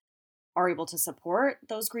are able to support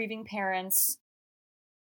those grieving parents.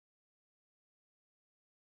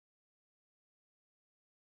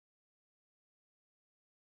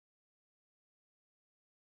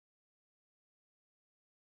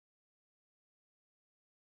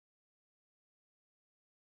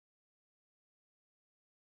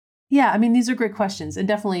 Yeah, I mean, these are great questions and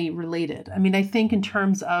definitely related. I mean, I think in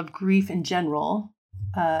terms of grief in general,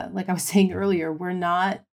 like I was saying earlier,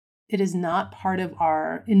 it is not part of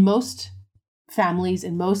in most families,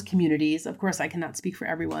 in most communities, of course, I cannot speak for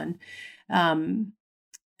everyone. And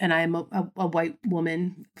I am a white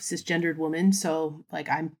woman, cisgendered woman. So like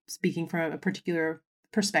I'm speaking from a particular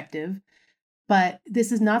perspective, but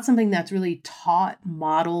this is not something that's really taught,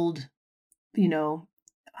 modeled,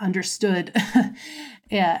 understood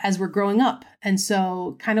as we're growing up. And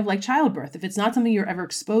so kind of like childbirth, if it's not something you're ever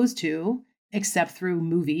exposed to, except through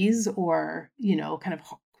movies or, kind of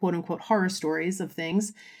quote unquote horror stories of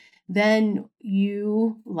things, then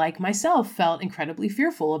you, like myself, felt incredibly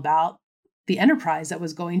fearful about the enterprise that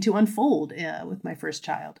was going to unfold with my first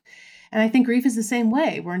child. And I think grief is the same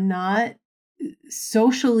way. We're not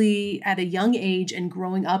socially at a young age and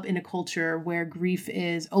growing up in a culture where grief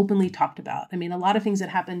is openly talked about. I mean, a lot of things that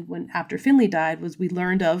happened after Finley died was we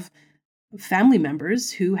learned of family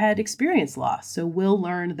members who had experienced loss. So Will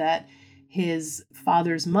learned that his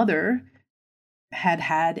father's mother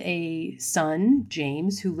had a son,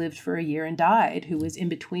 James, who lived for a year and died, who was in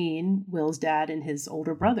between Will's dad and his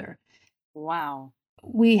older brother. Wow.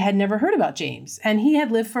 We had never heard about James, and he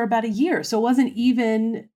had lived for about a year. So it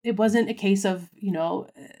wasn't a case of,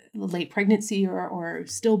 late pregnancy or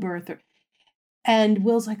stillbirth. And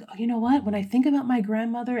Will's like, oh, you know what? When I think about my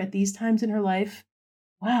grandmother at these times in her life,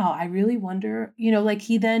 wow, I really wonder, like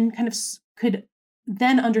he then kind of could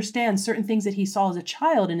then understand certain things that he saw as a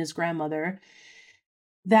child in his grandmother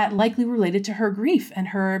that likely related to her grief and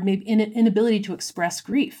her maybe inability to express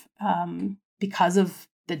grief because of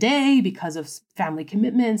the day, because of family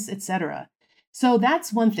commitments, etc. So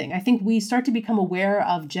that's one thing. I think we start to become aware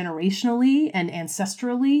of generationally and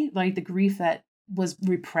ancestrally, like the grief that was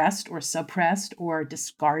repressed or suppressed or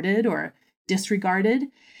discarded or disregarded.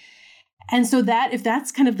 And so that if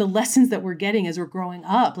that's kind of the lessons that we're getting as we're growing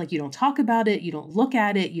up, like you don't talk about it, you don't look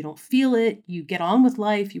at it, you don't feel it, you get on with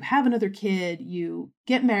life, you have another kid, you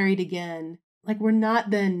get married again, like we're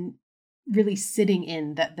not then really sitting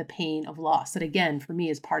in the pain of loss that, again, for me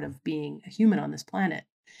is part of being a human on this planet.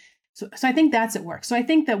 So I think that's at work. So I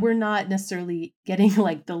think that we're not necessarily getting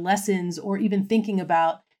like the lessons or even thinking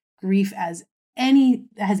about grief as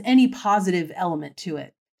has any positive element to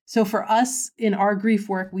it. So for us in our grief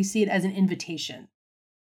work, we see it as an invitation.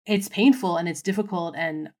 It's painful and it's difficult.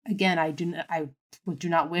 And again, I do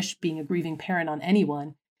not wish being a grieving parent on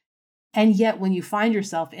anyone. And yet when you find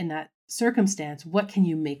yourself in that circumstance, what can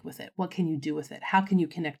you make with it? What can you do with it? How can you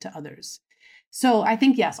connect to others? So I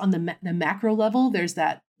think, yes, on the macro level, there's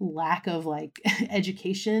that lack of like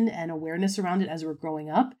education and awareness around it as we're growing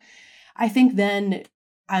up. I think then,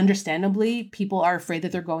 understandably, people are afraid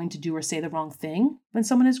that they're going to do or say the wrong thing when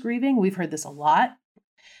someone is grieving. We've heard this a lot.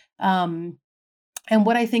 And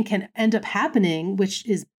what I think can end up happening, which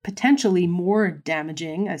is potentially more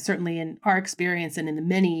damaging, certainly in our experience and in the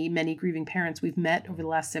many, many grieving parents we've met over the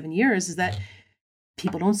last 7 years, is that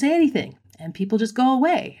people don't say anything and people just go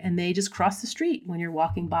away and they just cross the street when you're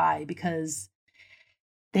walking by because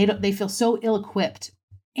they feel so ill-equipped,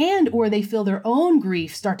 and or they feel their own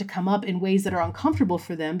grief start to come up in ways that are uncomfortable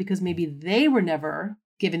for them because maybe they were never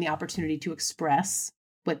given the opportunity to express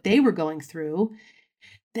what they were going through.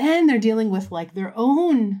 Then they're dealing with like their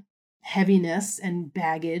own heaviness and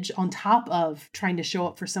baggage on top of trying to show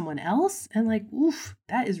up for someone else. And like, oof,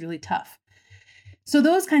 that is really tough. So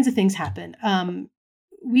those kinds of things happen.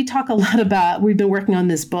 We talk a lot about, we've been working on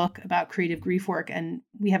this book about creative grief work, and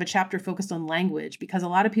we have a chapter focused on language because a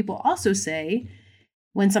lot of people also say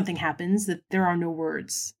when something happens that there are no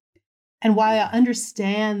words. And while I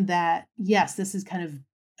understand that, yes, this is kind of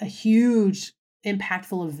a huge,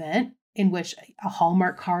 impactful event in which a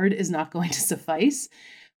Hallmark card is not going to suffice,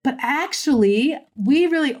 but actually,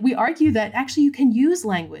 we argue that actually you can use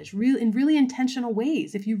language in really intentional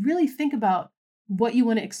ways. If you really think about what you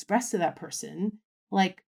want to express to that person,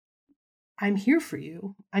 like, I'm here for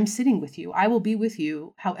you. I'm sitting with you. I will be with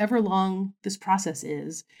you however long this process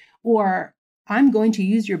is. Or I'm going to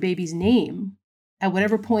use your baby's name at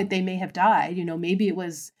whatever point they may have died. You know, maybe it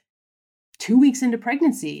was 2 weeks into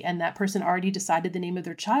pregnancy and that person already decided the name of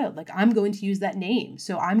their child. Like, I'm going to use that name.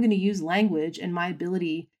 So I'm going to use language and my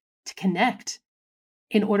ability to connect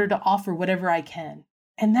in order to offer whatever I can.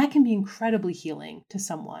 And that can be incredibly healing to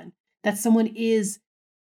someone, that someone is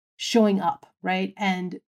showing up, right?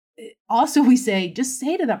 And also we say, just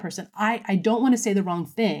say to that person, I don't want to say the wrong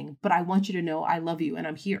thing, but I want you to know I love you and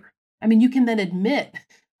I'm here. I mean, you can then admit,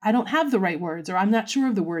 I don't have the right words, or I'm not sure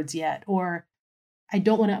of the words yet, or I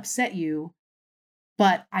don't want to upset you,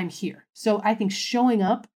 but I'm here. So I think showing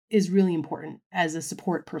up is really important as a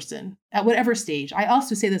support person at whatever stage. I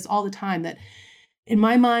also say this all the time, that in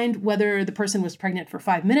my mind, whether the person was pregnant for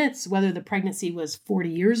 5 minutes, whether the pregnancy was 40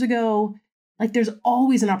 years ago, like there's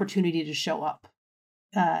always an opportunity to show up.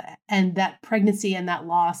 And that pregnancy and that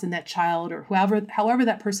loss and that child, or however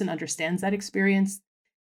that person understands that experience,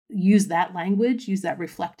 use that language, use that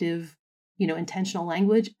reflective, intentional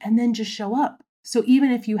language, and then just show up. So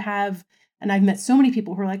even if you have, and I've met so many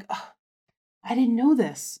people who are like, oh, I didn't know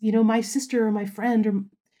this. My sister or my friend or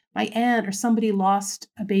my aunt or somebody lost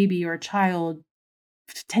a baby or a child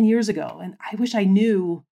 10 years ago. And I wish I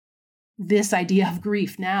knew this idea of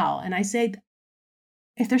grief now. And I say,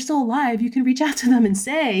 if they're still alive, you can reach out to them and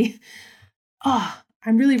say, oh,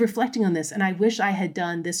 I'm really reflecting on this and I wish I had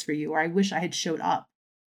done this for you, or I wish I had showed up.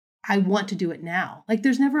 I want to do it now. Like,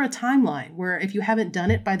 there's never a timeline where if you haven't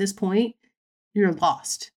done it by this point, you're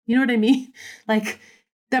lost. You know what I mean? Like,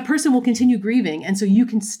 that person will continue grieving. And so you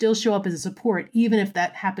can still show up as a support, even if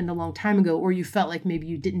that happened a long time ago, or you felt like maybe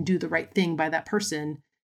you didn't do the right thing by that person,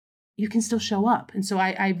 you can still show up. And so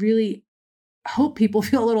I really hope people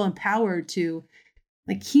feel a little empowered to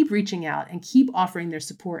like keep reaching out and keep offering their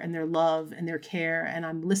support and their love and their care. And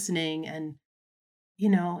I'm listening and,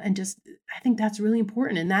 and just, I think that's really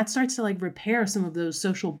important. And that starts to like repair some of those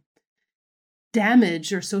social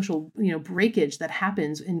damage or social, breakage that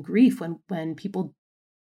happens in grief when people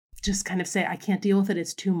just kind of say, I can't deal with it.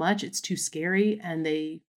 It's too much. It's too scary. And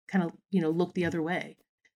they kind of, look the other way.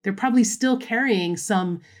 They're probably still carrying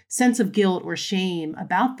some sense of guilt or shame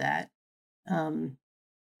about that.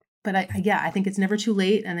 But I think it's never too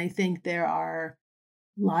late. And I think there are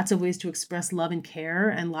lots of ways to express love and care,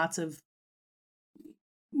 and lots of,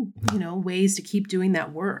 ways to keep doing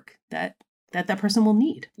that work that person will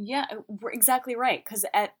need. Yeah, we're exactly right. Because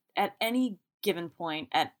at any given point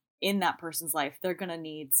in that person's life, they're going to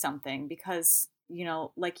need something, because,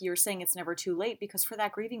 like you're saying, it's never too late, because for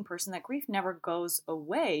that grieving person, that grief never goes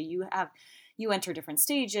away. You enter different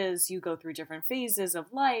stages, you go through different phases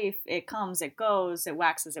of life. It comes, it goes, it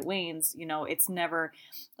waxes, it wanes. It's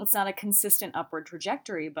not a consistent upward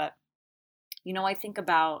trajectory. But, I think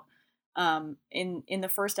about, in the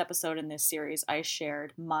first episode in this series, I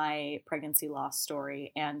shared my pregnancy loss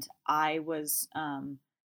story, and I was,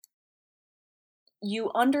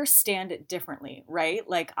 you understand it differently, right?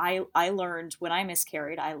 Like I learned when I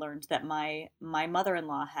miscarried, I learned that my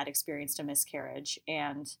mother-in-law had experienced a miscarriage,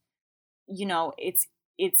 and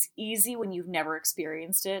it's easy when you've never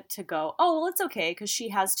experienced it to go, oh, well, it's okay because she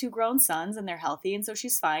has 2 grown sons and they're healthy, and so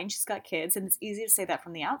she's fine. She's got kids, and it's easy to say that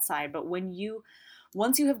from the outside. But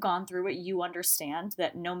once you have gone through it, you understand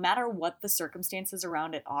that no matter what the circumstances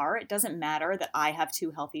around it are, it doesn't matter that I have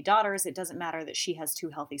 2 healthy daughters. It doesn't matter that she has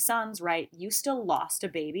 2 healthy sons, right? You still lost a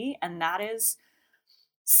baby, and that is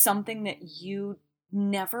something that you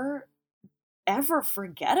never ever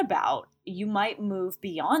forget about. You might move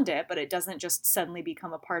beyond it, but it doesn't just suddenly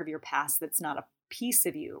become a part of your past that's not a piece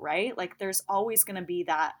of you, right? Like there's always going to be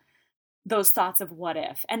that those thoughts of what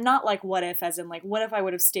if, and not like what if as in like, what if I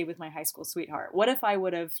would have stayed with my high school sweetheart? What if I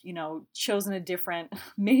would have, chosen a different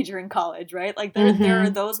major in college, right? Like there are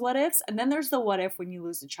those what ifs. And then there's the what if when you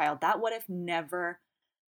lose a child. That what if never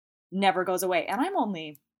goes away. And I'm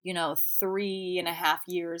only, 3.5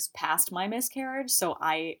 years past my miscarriage. So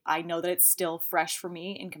I know that it's still fresh for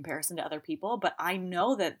me in comparison to other people, but I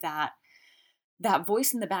know that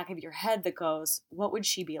voice in the back of your head that goes, what would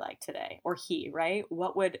she be like today? Or he, right?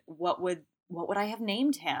 What would I have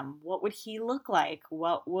named him? What would he look like?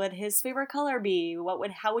 What would his favorite color be?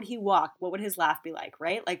 How would he walk? What would his laugh be like?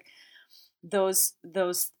 Right? Like those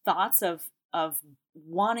thoughts of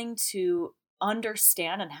wanting to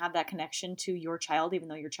understand and have that connection to your child, even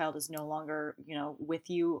though your child is no longer, with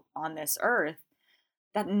you on this earth,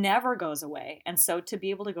 that never goes away. And so to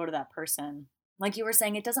be able to go to that person, like you were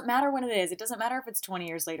saying, it doesn't matter when it is. It doesn't matter if it's 20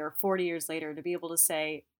 years later, 40 years later, to be able to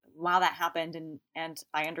say, wow, that happened. And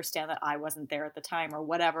I understand that I wasn't there at the time or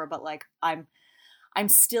whatever, but like, I'm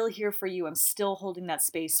still here for you. I'm still holding that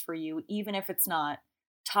space for you, even if it's not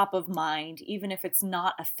top of mind, even if it's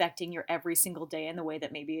not affecting your every single day in the way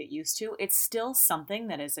that maybe it used to. It's still something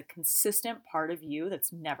that is a consistent part of you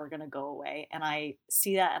that's never going to go away. And I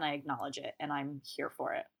see that and I acknowledge it and I'm here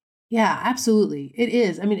for it. Yeah, absolutely. It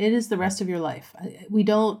is. I mean, it is the rest of your life. We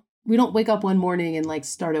don't wake up one morning and like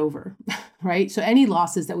start over, right? So any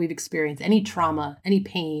losses that we've experienced, any trauma, any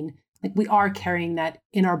pain, like we are carrying that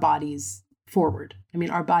in our bodies forward. I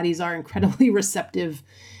mean, our bodies are incredibly receptive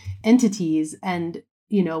entities. And,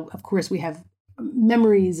 of course we have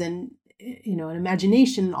memories and, an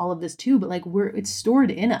imagination and all of this too, but like it's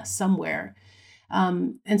stored in us somewhere.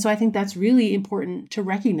 And so I think that's really important to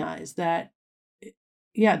recognize that,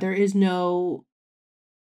 yeah, there's no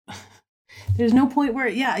point where,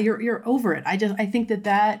 you're over it. I think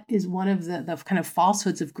that is one of the kind of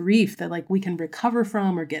falsehoods of grief that like we can recover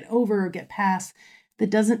from or get over or get past that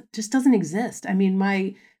doesn't exist. I mean,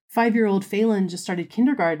 my 5-year-old Phelan just started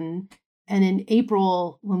kindergarten. And in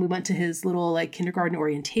April, when we went to his little like kindergarten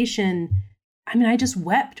orientation, I mean, I just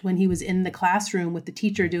wept when he was in the classroom with the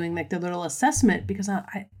teacher doing like the little assessment, because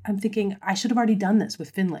I'm thinking I should have already done this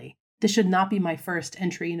with Finley. This should not be my first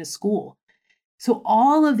entry into school. So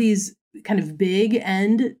all of these kind of big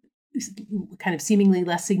and kind of seemingly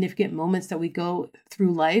less significant moments that we go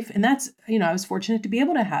through life. And that's, I was fortunate to be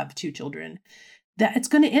able to have 2 children, that it's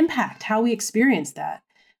going to impact how we experience that.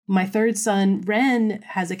 My third son, Ren,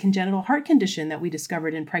 has a congenital heart condition that we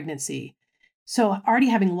discovered in pregnancy. So already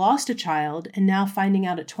having lost a child and now finding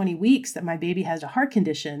out at 20 weeks that my baby has a heart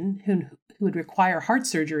condition who would require heart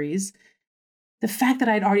surgeries, the fact that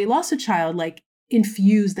I'd already lost a child, like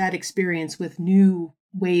infused that experience with new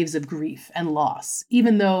waves of grief and loss,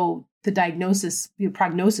 even though the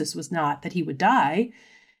prognosis was not that he would die.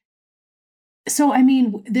 So, I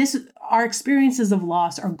mean, our experiences of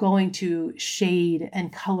loss are going to shade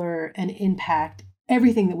and color and impact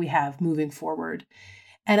everything that we have moving forward.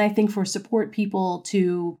 And I think for support people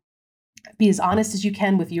to be as honest as you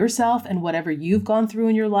can with yourself and whatever you've gone through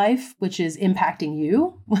in your life, which is impacting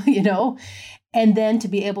you, and then to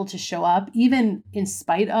be able to show up even in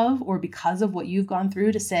spite of or because of what you've gone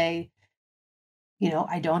through to say,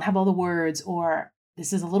 I don't have all the words, or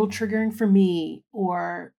this is a little triggering for me,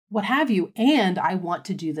 or what have you. And I want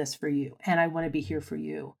to do this for you. And I want to be here for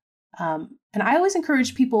you. And I always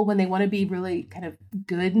encourage people when they want to be really kind of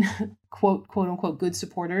good, quote unquote, good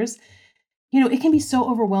supporters, it can be so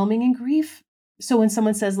overwhelming in grief. So when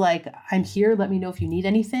someone says like, I'm here, let me know if you need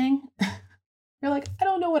anything. You're like, I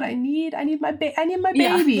don't know what I need. I need my baby.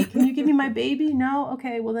 Yeah. Can you give me my baby? No.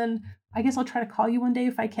 Okay. Well, then I guess I'll try to call you one day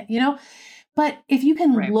if I can, but if you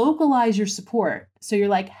can localize your support. So you're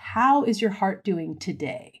like, how is your heart doing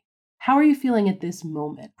today? How are you feeling at this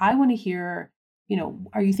moment? I want to hear,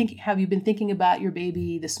 have you been thinking about your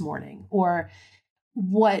baby this morning? Or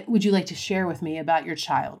what would you like to share with me about your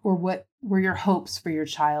child? Or what were your hopes for your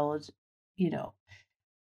child,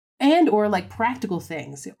 and or like practical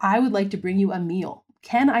things. I would like to bring you a meal.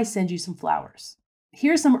 Can I send you some flowers?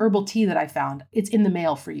 Here's some herbal tea that I found. It's in the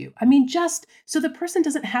mail for you. I mean, just so the person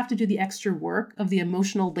doesn't have to do the extra work of the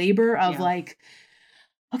emotional labor of like,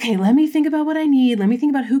 okay, let me think about what I need. Let me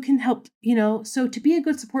think about who can help, So to be a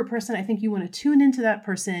good support person, I think you want to tune into that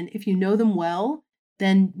person. If you know them well,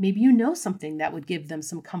 then maybe something that would give them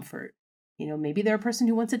some comfort. Maybe they're a person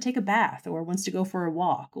who wants to take a bath or wants to go for a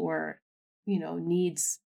walk or,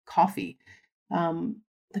 needs coffee.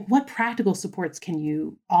 Like what practical supports can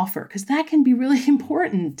you offer? Because that can be really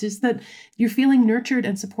important, just that you're feeling nurtured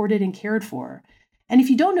and supported and cared for. And if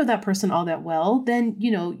you don't know that person all that well, then,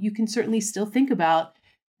 you can certainly still think about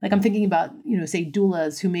Like I'm thinking about, say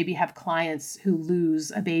doulas who maybe have clients who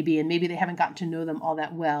lose a baby and maybe they haven't gotten to know them all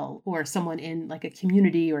that well, or someone in like a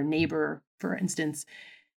community or neighbor, for instance.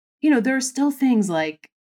 There are still things like,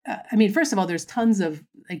 first of all, there's tons of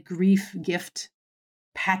like grief gift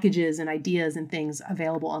packages and ideas and things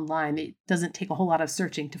available online. It doesn't take a whole lot of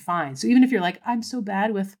searching to find. So even if you're like, I'm so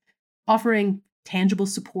bad with offering tangible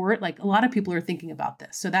support, like a lot of people are thinking about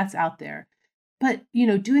this. So that's out there. But,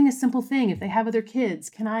 doing a simple thing, if they have other kids,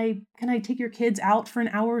 can I take your kids out for an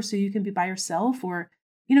hour so you can be by yourself? Or,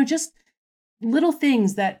 just little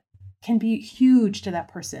things that can be huge to that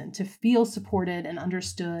person, to feel supported and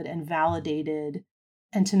understood and validated,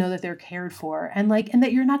 and to know that they're cared for, and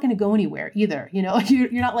that you're not going to go anywhere either.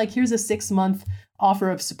 You're not like, here's a 6-month offer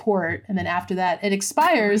of support, and then after that it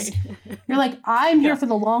expires. Right. You're like, I'm here for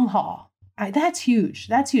the long haul. That's huge.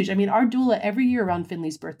 That's huge. Our doula, every year around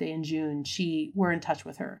Finley's birthday in June, we're in touch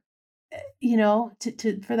with her,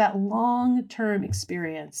 for that long-term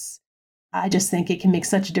experience. I just think it can make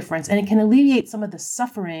such a difference, and it can alleviate some of the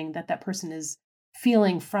suffering that person is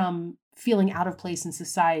feeling from feeling out of place in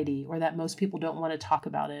society, or that most people don't want to talk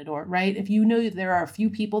about it, or right. If you know that there are a few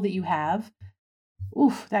people that you have,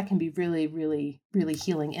 that can be really, really, really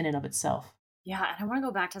healing in and of itself. Yeah. And I want to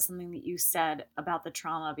go back to something that you said about the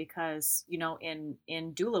trauma, because, in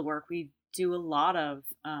doula work, we do a lot of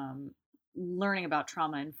learning about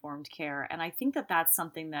trauma-informed care. And I think that that's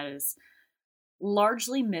something that is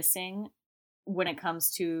largely missing when it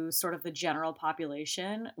comes to sort of the general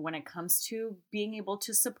population, when it comes to being able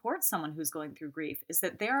to support someone who's going through grief, is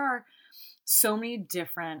that there are so many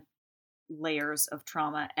different layers of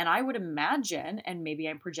trauma. And I would imagine, and maybe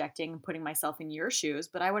I'm projecting, putting myself in your shoes,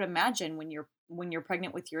 but I would imagine when you're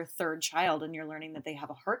pregnant with your third child and you're learning that they have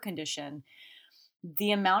a heart condition,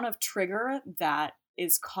 the amount of trigger that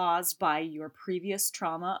is caused by your previous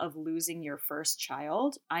trauma of losing your first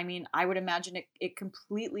child. I would imagine it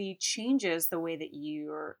completely changes the way that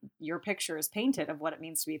your picture is painted of what it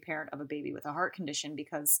means to be a parent of a baby with a heart condition,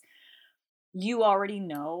 because you already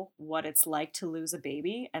know what it's like to lose a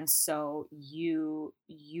baby. And so you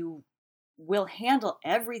will handle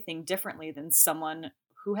everything differently than someone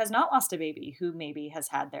who has not lost a baby, who maybe has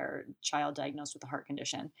had their child diagnosed with a heart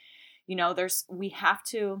condition. We have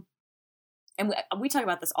to, and we talk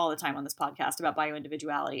about this all the time on this podcast about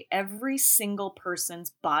bioindividuality. Every single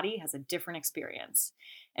person's body has a different experience,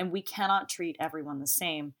 and we cannot treat everyone the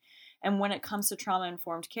same. And when it comes to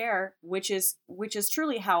trauma-informed care, which is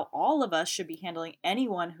truly how all of us should be handling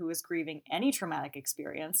anyone who is grieving any traumatic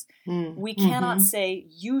experience, we cannot say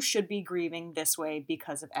you should be grieving this way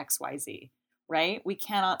because of XYZ, right? We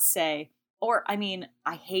cannot say,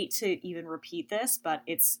 I hate to even repeat this, but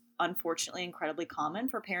it's unfortunately incredibly common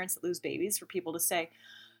for parents that lose babies for people to say,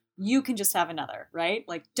 you can just have another, right?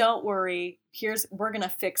 Like, don't worry. We're going to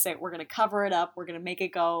fix it. We're going to cover it up. We're going to make it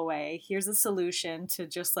go away. Here's a solution to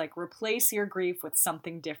just like replace your grief with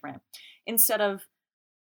something different, instead of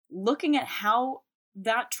looking at how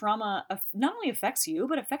that trauma not only affects you,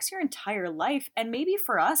 but affects your entire life. And maybe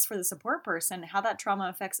for us, for the support person, how that trauma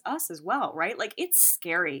affects us as well, right? Like, it's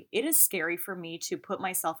scary. It is scary for me to put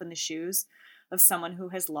myself in the shoes of someone who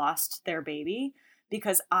has lost their baby,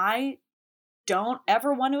 because I don't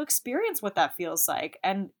ever want to experience what that feels like.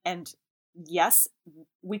 And yes,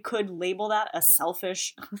 we could label that a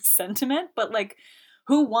selfish sentiment, but like,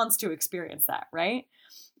 who wants to experience that, right?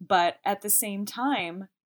 But at the same time,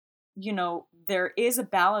 there is a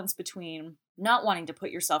balance between not wanting to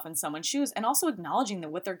put yourself in someone's shoes and also acknowledging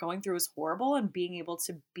that what they're going through is horrible, and being able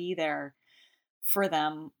to be there for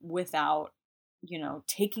them without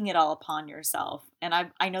taking it all upon yourself. And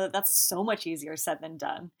I know that that's so much easier said than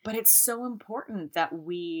done, but it's so important that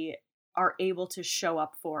we are able to show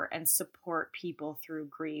up for and support people through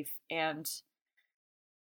grief. And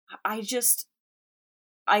I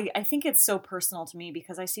think it's so personal to me,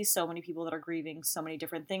 because I see so many people that are grieving so many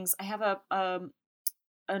different things. I have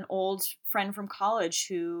an old friend from college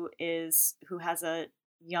who has a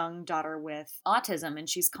young daughter with autism, and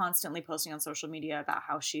she's constantly posting on social media about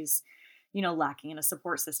how she's lacking in a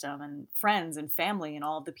support system and friends and family and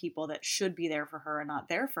all of the people that should be there for her are not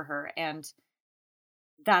there for her. And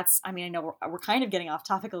that's, I know we're kind of getting off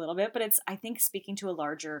topic a little bit, but it's, I think, speaking to a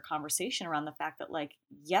larger conversation around the fact that, like,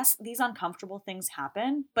 yes, these uncomfortable things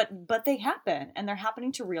happen, but they happen, and they're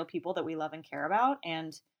happening to real people that we love and care about.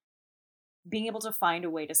 And being able to find a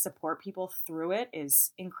way to support people through it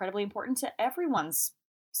is incredibly important to everyone's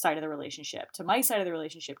side of the relationship, to my side of the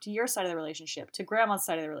relationship, to your side of the relationship, to grandma's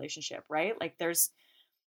side of the relationship, right? Like,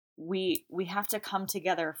 we have to come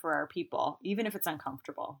together for our people, even if it's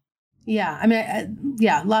uncomfortable. Yeah. I mean,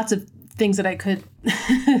 yeah, lots of things that I could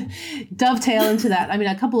dovetail into that. I mean,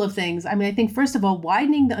 a couple of things. I mean, I think, first of all,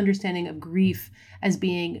 widening the understanding of grief as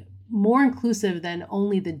being more inclusive than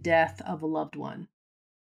only the death of a loved one,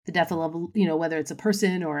 the death of, whether it's a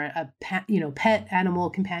person or a pet, pet, animal,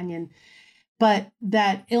 companion, but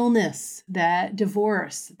that illness, that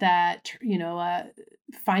divorce, that,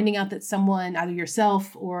 finding out that someone, either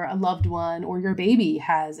yourself or a loved one or your baby,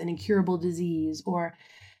 has an incurable disease, or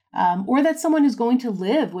that someone is going to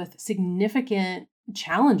live with significant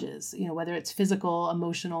challenges, whether it's physical,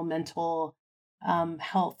 emotional, mental,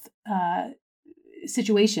 health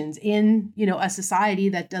situations in, a society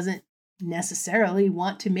that doesn't necessarily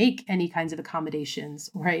want to make any kinds of accommodations,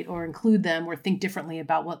 right, or include them or think differently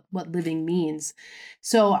about what living means.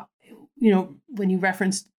 So, when you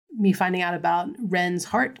referenced me finding out about Ren's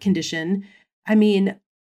heart condition, I mean,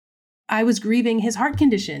 I was grieving his heart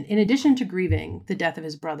condition in addition to grieving the death of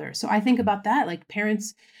his brother. So I think about that, like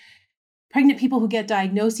parents, pregnant people who get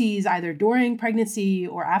diagnoses either during pregnancy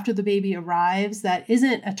or after the baby arrives, that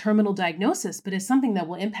isn't a terminal diagnosis, but is something that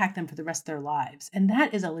will impact them for the rest of their lives. And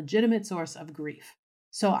that is a legitimate source of grief.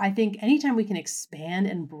 So I think anytime we can expand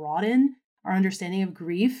and broaden our understanding of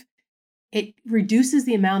grief, it reduces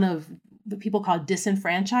the amount of what people call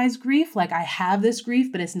disenfranchised grief. Like, I have this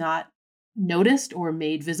grief, but it's not noticed or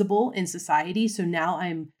made visible in society. So now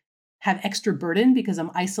have extra burden because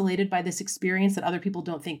I'm isolated by this experience that other people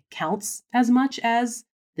don't think counts as much as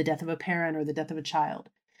the death of a parent or the death of a child.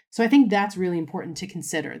 So I think that's really important to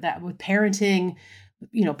consider, that with parenting,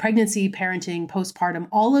 pregnancy, parenting, postpartum,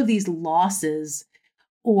 all of these losses,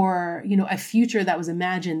 or, a future that was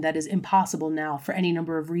imagined that is impossible now for any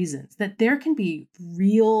number of reasons, that there can be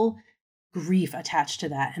real grief attached to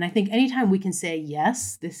that. And I think anytime we can say,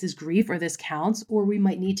 yes, this is grief, or this counts, or we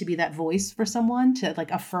might need to be that voice for someone to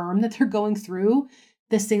like affirm that they're going through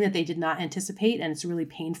this thing that they did not anticipate and it's really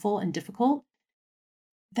painful and difficult,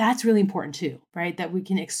 that's really important too, right? That we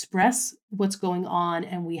can express what's going on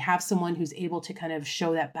and we have someone who's able to kind of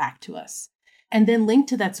show that back to us. And then link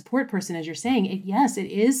to that support person, as you're saying, yes, it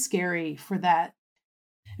is scary for that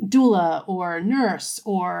doula or nurse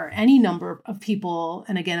or any number of people.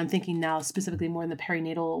 And again, I'm thinking now specifically more in the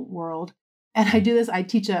perinatal world. And I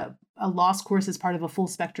teach a loss course as part of a full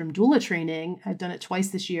spectrum doula training. I've done it twice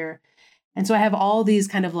this year. And so I have all these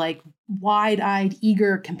kind of like wide-eyed,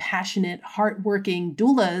 eager, compassionate, hardworking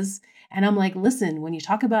doulas. And I'm like, listen, when you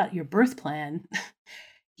talk about your birth plan,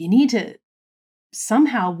 you need to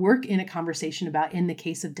somehow work in a conversation about in the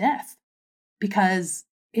case of death, because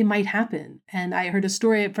it might happen. And I heard a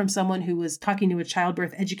story from someone who was talking to a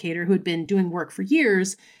childbirth educator who had been doing work for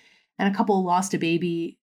years, and a couple lost a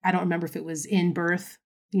baby. I don't remember if it was in birth,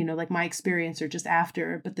 like my experience, or just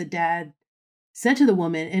after, but the dad said to the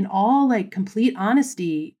woman, in all like complete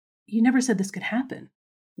honesty, you never said this could happen.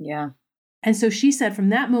 Yeah. And so she said from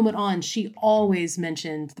that moment on, she always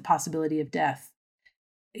mentioned the possibility of death,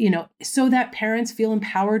 so that parents feel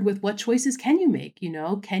empowered with what choices can you make,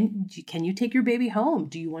 can you take your baby home?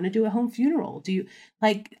 Do you want to do a home funeral? Do you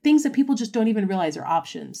like things that people just don't even realize are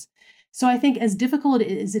options? So I think as difficult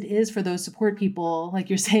as it is for those support people, like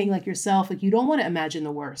you're saying, like yourself, like you don't want to imagine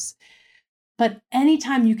the worst. But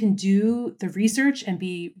anytime you can do the research and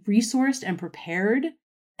be resourced and prepared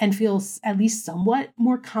and feel at least somewhat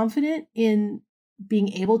more confident in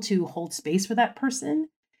being able to hold space for that person,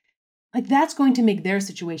 like that's going to make their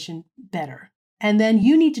situation better. And then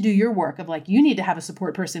you need to do your work of like, you need to have a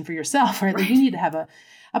support person for yourself, right? Like you need to have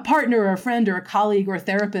a partner or a friend or a colleague or a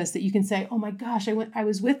therapist that you can say, oh my gosh, I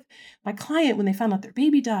was with my client when they found out their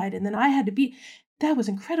baby died. And then I had to that was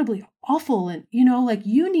incredibly awful. And, like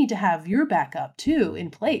you need to have your backup too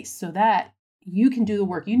in place so that you can do the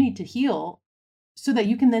work you need to heal so that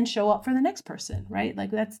you can then show up for the next person, right?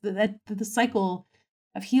 Like that's the cycle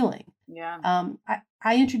of healing. Yeah.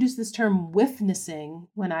 I introduced this term witnessing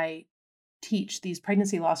when I teach these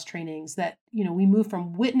pregnancy loss trainings, that, we move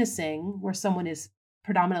from witnessing, where someone is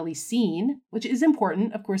predominantly seen, which is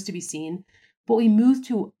important, of course, to be seen, but we move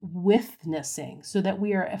to witnessing so that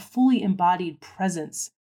we are a fully embodied presence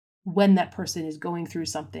when that person is going through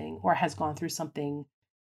something or has gone through something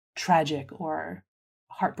tragic or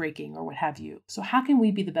heartbreaking or what have you. So how can we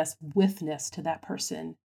be the best witness to that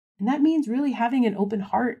person? And that means really having an open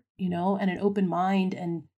heart, and an open mind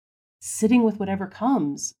and sitting with whatever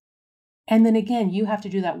comes. And then again, you have to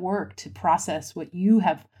do that work to process what you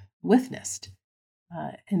have witnessed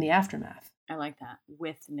in the aftermath. I like that.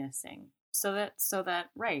 Witnessing. So that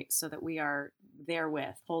we are there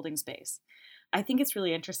with holding space. I think it's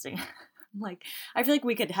really interesting. Like, I feel like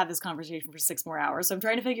we could have this conversation for 6 more hours. So I'm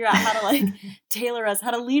trying to figure out how to like tailor us,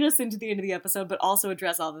 how to lead us into the end of the episode, but also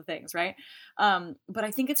address all the things, right? But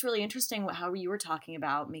I think it's really interesting how you were talking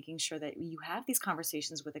about making sure that you have these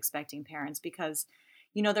conversations with expecting parents, because,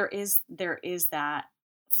 you know, there is that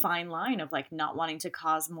fine line of like not wanting to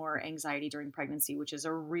cause more anxiety during pregnancy, which is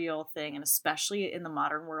a real thing. And especially in the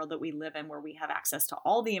modern world that we live in, where we have access to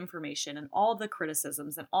all the information and all the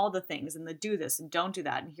criticisms and all the things and the do this and don't do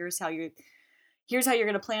that. And here's how you're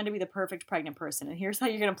going to plan to be the perfect pregnant person. And here's how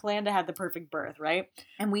you're going to plan to have the perfect birth. Right.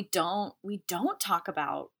 And we don't talk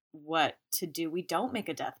about what to do. We don't make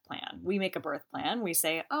a death plan. We make a birth plan. We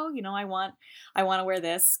say, oh, you know, I want to wear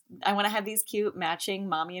this. I want to have these cute matching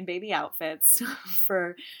mommy and baby outfits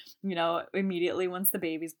for, you know, immediately once the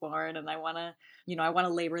baby's born. And I want to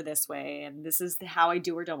labor this way. And this is how I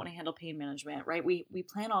do or don't want to handle pain management, right? We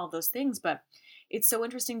plan all of those things, but it's so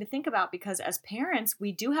interesting to think about, because as parents,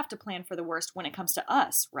 we do have to plan for the worst when it comes to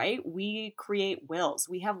us, right? We create wills.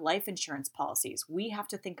 We have life insurance policies. We have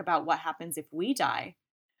to think about what happens if we die.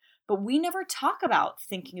 But we never talk about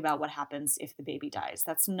thinking about what happens if the baby dies.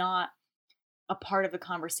 That's not a part of the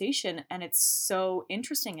conversation. And it's so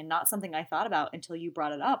interesting and not something I thought about until you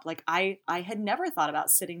brought it up. Like I had never thought about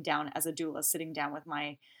sitting down as a doula, sitting down with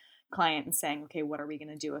my client and saying, okay, what are we going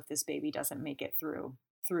to do if this baby doesn't make it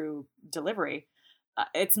through delivery?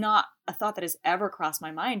 It's not a thought that has ever crossed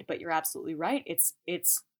my mind, but you're absolutely right.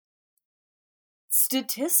 It's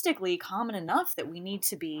statistically common enough that we need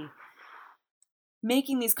to be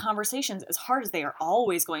making these conversations, as hard as they are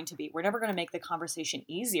always going to be. We're never going to make the conversation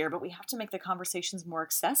easier, but we have to make the conversations more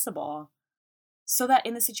accessible so that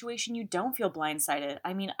in the situation you don't feel blindsided.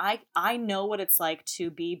 I mean, I know what it's like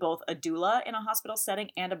to be both a doula in a hospital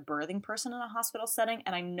setting and a birthing person in a hospital setting.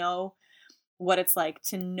 And I know what it's like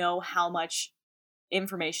to know how much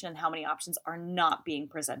information and how many options are not being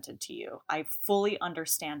presented to you. I fully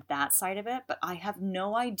understand that side of it, but I have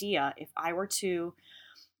no idea if I were to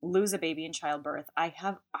lose a baby in childbirth,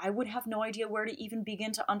 I would have no idea where to even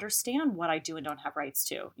begin to understand what I do and don't have rights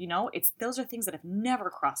to. You know, those are things that have never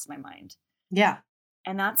crossed my mind. Yeah.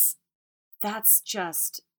 And that's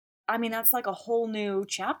just, I mean, that's like a whole new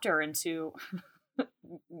chapter into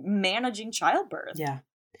managing childbirth. Yeah.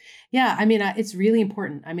 Yeah. I mean, it's really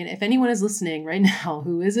important. I mean, if anyone is listening right now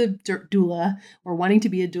who is a doula or wanting to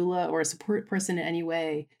be a doula or a support person in any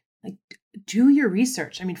way, like, do your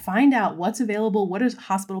research. I mean, find out what's available. What are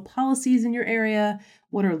hospital policies in your area?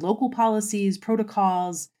 What are local policies,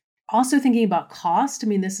 protocols? Also thinking about cost. I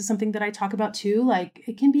mean, this is something that I talk about too. Like,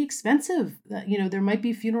 it can be expensive. You know, there might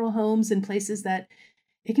be funeral homes and places that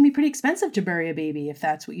it can be pretty expensive to bury a baby if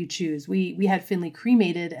that's what you choose. We had Finley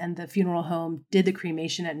cremated, and the funeral home did the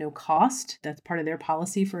cremation at no cost. That's part of their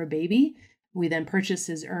policy for a baby. We then purchased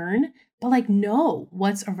his urn. But like, know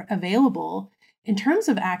what's available in terms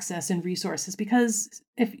of access and resources, because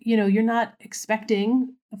if, you know, you're not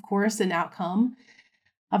expecting, of course, an outcome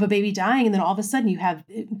of a baby dying, and then all of a sudden you have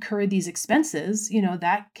incurred these expenses, you know,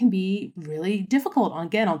 that can be really difficult,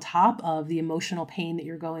 again, on top of the emotional pain that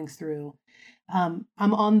you're going through. I'm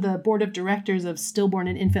on the board of directors of Stillborn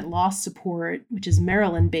and Infant Loss Support, which is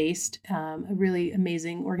Maryland-based, a really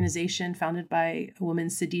amazing organization founded by a woman,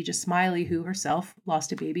 Sadija Smiley, who herself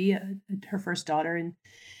lost a baby, her first daughter, in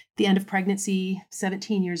the end of pregnancy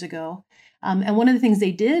 17 years ago. And one of the things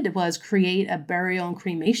they did was create a burial and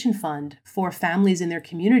cremation fund for families in their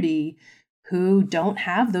community who don't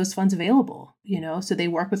have those funds available, you know, so they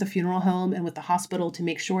work with the funeral home and with the hospital to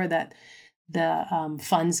make sure that the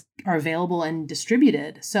funds are available and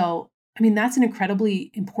distributed. So, I mean, that's an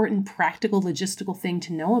incredibly important, practical, logistical thing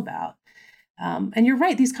to know about. And you're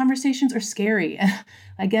right, these conversations are scary.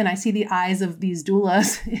 Again, I see the eyes of these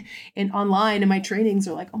doulas online, and my trainings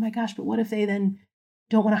are like, oh my gosh, but what if they then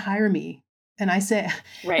don't want to hire me? And I say,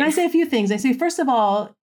 right. And I say a few things. I say, first of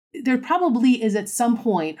all, there probably is at some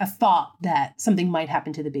point a thought that something might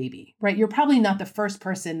happen to the baby, right? You're probably not the first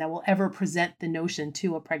person that will ever present the notion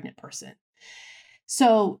to a pregnant person.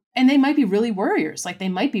 So, and they might be really worriers, like they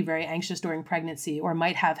might be very anxious during pregnancy or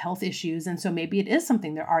might have health issues. And so maybe it is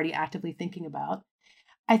something they're already actively thinking about.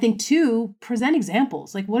 I think too, present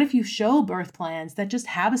examples. Like, what if you show birth plans that just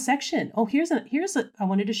have a section? Oh, I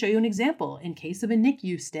wanted to show you an example. In case of a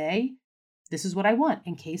NICU stay, this is what I want.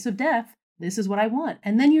 In case of death, this is what I want.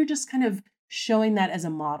 And then you're just kind of showing that as a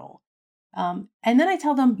model. And then I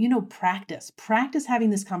tell them, you know, practice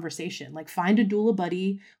having this conversation, like find a doula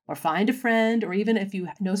buddy or find a friend, or even if you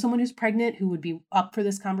know someone who's pregnant who would be up for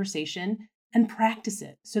this conversation, and practice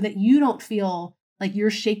it so that you don't feel like you're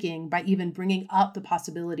shaking by even bringing up the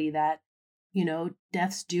possibility that, you know,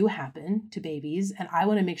 deaths do happen to babies. And I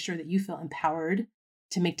want to make sure that you feel empowered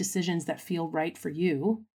to make decisions that feel right for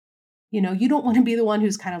you. You don't want to be the one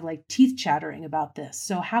who's kind of like teeth chattering about this.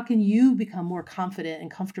 So how can you become more confident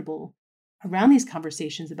and comfortable around these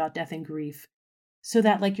conversations about death and grief so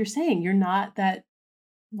that, like you're saying, you're not that,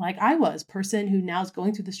 like I was, person who now is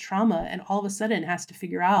going through this trauma and all of a sudden has to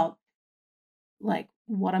figure out like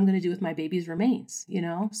what I'm going to do with my baby's remains,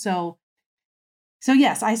 So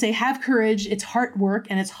yes, I say have courage. It's hard work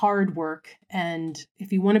and it's hard work. And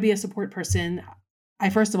if you want to be a support person, I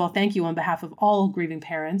first of all thank you on behalf of all grieving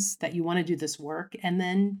parents that you want to do this work, and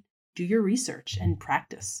then do your research and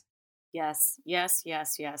practice. Yes, yes,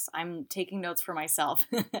 yes, yes. I'm taking notes for myself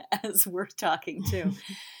as we're talking too.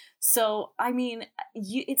 So, I mean,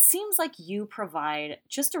 it seems like you provide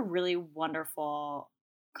just a really wonderful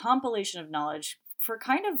compilation of knowledge for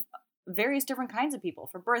kind of various different kinds of people,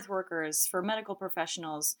 for birth workers, for medical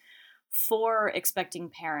professionals, for expecting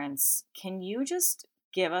parents. Can you just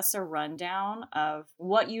give us a rundown of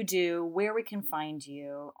what you do, where we can find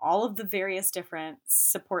you, all of the various different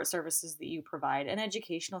support services that you provide and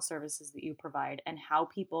educational services that you provide, and how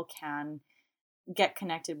people can get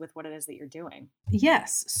connected with what it is that you're doing?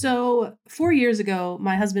 Yes. So 4 years ago,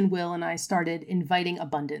 my husband Will and I started Inviting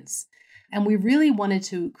Abundance. And we really wanted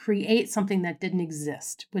to create something that didn't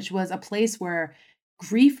exist, which was a place where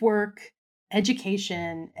grief work,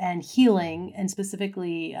 education, and healing, and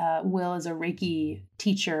specifically, Will is a Reiki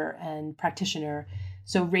teacher and practitioner.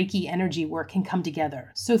 So Reiki energy work can come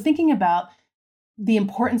together. So thinking about the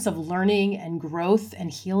importance of learning and growth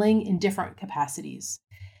and healing in different capacities.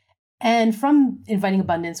 And from Inviting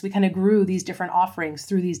Abundance, we kind of grew these different offerings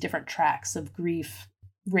through these different tracks of grief,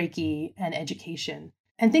 Reiki, and education.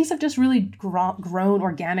 And things have just really grown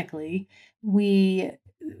organically.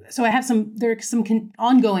 So I have there are some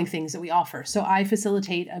ongoing things that we offer. So I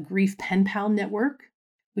facilitate a grief pen pal network,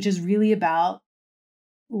 which is really about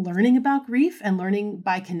learning about grief and learning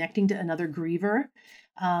by connecting to another griever.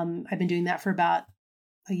 I've been doing that for about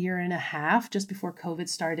a year and a half, just before COVID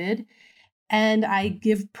started. And I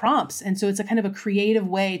give prompts. And so it's a kind of a creative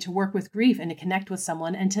way to work with grief and to connect with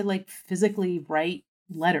someone and to like physically write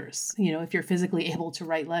letters, if you're physically able to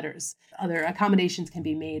write letters. Other accommodations can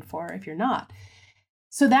be made for if you're not.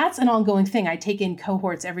 So that's an ongoing thing. I take in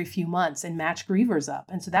cohorts every few months and match grievers up.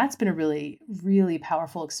 And so that's been a really, really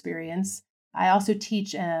powerful experience. I also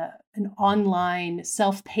teach an online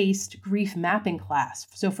self-paced grief mapping class.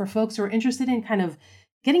 So for folks who are interested in kind of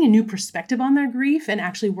getting a new perspective on their grief and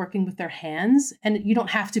actually working with their hands. And you don't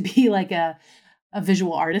have to be like a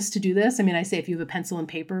visual artist to do this. I mean, I say if you have a pencil and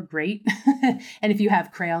paper, great. And if you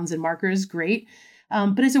have crayons and markers, great.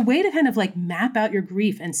 But it's a way to kind of like map out your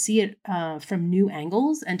grief and see it from new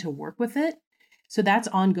angles and to work with it. So that's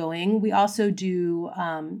ongoing. We also do,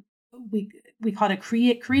 we call it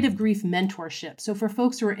a creative grief mentorship. So for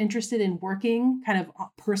folks who are interested in working kind of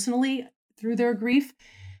personally through their grief,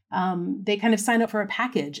 they kind of sign up for a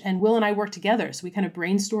package, and Will and I work together. So we kind of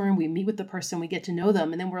brainstorm, we meet with the person, we get to know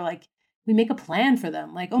them, and then we make a plan for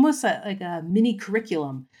them, like almost like a mini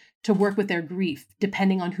curriculum to work with their grief,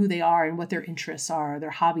 depending on who they are and what their interests are,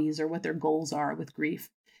 their hobbies, or what their goals are with grief.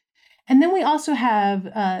 And then we also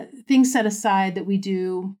have things set aside that we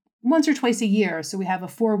do once or twice a year. So we have a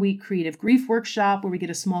 4-week creative grief workshop where we get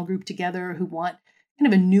a small group together who want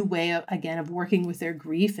kind of a new way of working with their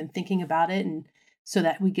grief and thinking about it, and so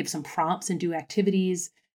that we give some prompts and do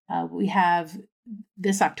activities. We have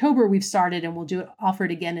this October, we've started, and we'll offer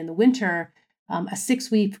it again in the winter, a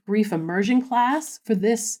 6-week grief immersion class. For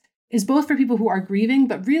this is both for people who are grieving,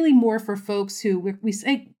 but really more for folks who we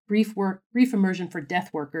say grief immersion for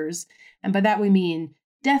death workers. And by that we mean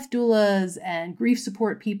death doulas and grief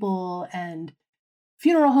support people and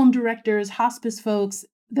funeral home directors, hospice folks,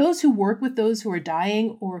 those who work with those who are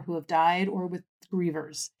dying or who have died, or with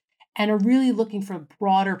grievers, and are really looking for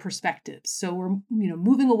broader perspectives. So we're,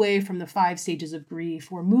 moving away from the 5 stages of grief.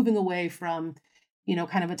 We're moving away from,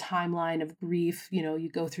 kind of a timeline of grief. You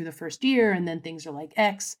go through the first year and then things are like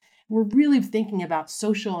X. We're really thinking about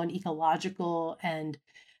social and ecological and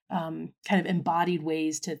kind of embodied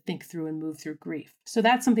ways to think through and move through grief. So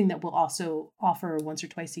that's something that we'll also offer once or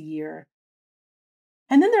twice a year.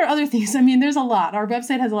 And then there are other things. I mean, there's a lot. Our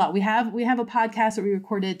website has a lot. We have a podcast that we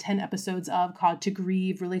recorded 10 episodes of called To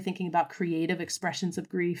Grieve, really thinking about creative expressions of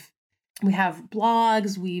grief. We have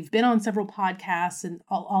blogs. We've been on several podcasts, and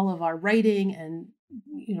all of our writing and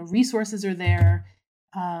resources are there.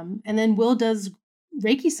 And then Will does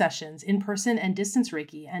Reiki sessions, in person and distance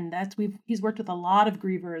Reiki, and he's worked with a lot of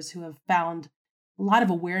grievers who have found a lot of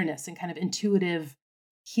awareness and kind of intuitive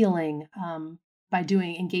healing by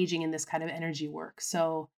engaging in this kind of energy work.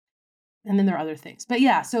 So, and then there are other things. But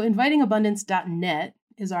yeah, so invitingabundance.net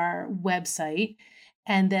is our website.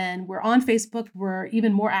 And then we're on Facebook. We're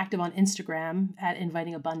even more active on Instagram at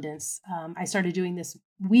Inviting Abundance. I started doing this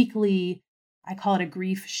weekly, I call it a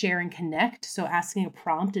grief share and connect. So asking a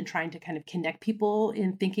prompt and trying to kind of connect people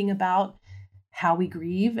in thinking about how we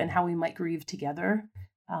grieve and how we might grieve together,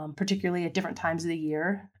 particularly at different times of the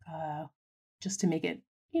year, just to make it,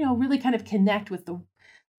 really kind of connect with the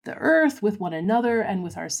earth, with one another, and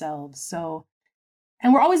with ourselves. So,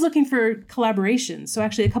 and we're always looking for collaboration. So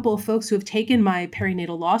actually a couple of folks who have taken my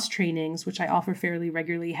perinatal loss trainings, which I offer fairly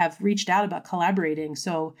regularly, have reached out about collaborating.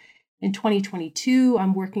 So in 2022,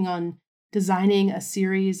 I'm working on designing a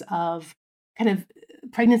series of kind of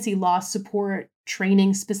pregnancy loss support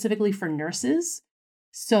training specifically for nurses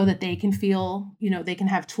so that they can feel, they can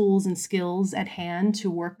have tools and skills at hand to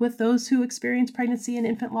work with those who experience pregnancy and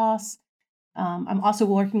infant loss. I'm also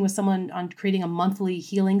working with someone on creating a monthly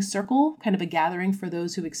healing circle, kind of a gathering for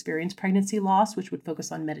those who experience pregnancy loss, which would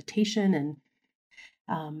focus on meditation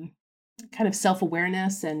and kind of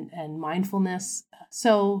self-awareness and mindfulness.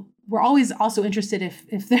 So we're always also interested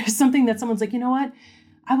if there's something that someone's like, you know what,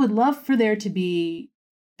 I would love for there to be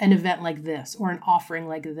an event like this or an offering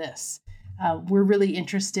like this. We're really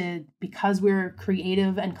interested because we're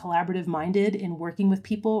creative and collaborative minded in working with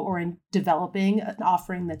people or in developing an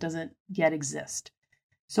offering that doesn't yet exist.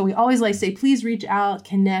 So we always like say, please reach out,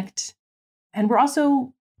 connect. And we're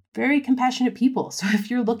also very compassionate people. So if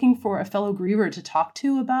you're looking for a fellow griever to talk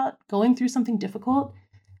to about going through something difficult,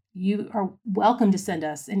 you are welcome to send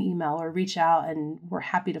us an email or reach out, and we're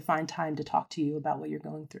happy to find time to talk to you about what you're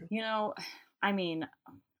going through.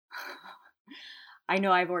 I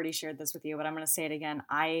know I've already shared this with you, but I'm going to say it again.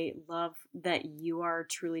 I love that you are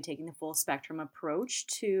truly taking the full spectrum approach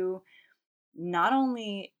to not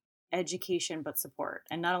only education, but support,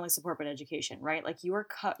 and not only support, but education, right? Like you're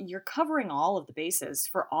covering all of the bases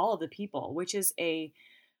for all of the people, which is a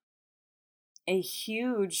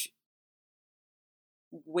huge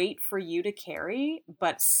weight for you to carry,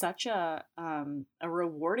 but such a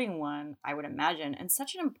rewarding one, I would imagine, and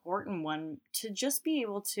such an important one to just be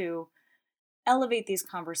able to elevate these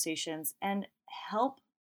conversations and help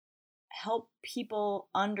people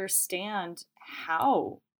understand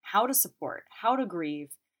how to support, how to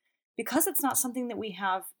grieve, because it's not something that we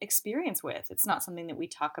have experience with. It's not something that we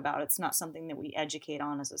talk about. It's not something that we educate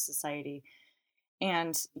on as a society.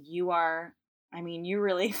 And you're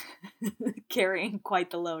really carrying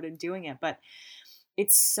quite the load in doing it, but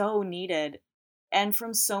it's so needed and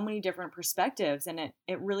from so many different perspectives. And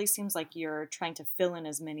it really seems like you're trying to fill in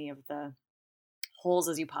as many of the holes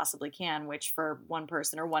as you possibly can, which for one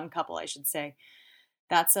person or one couple, I should say,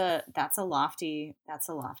 that's a lofty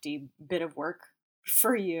bit of work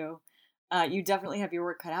for you. You definitely have your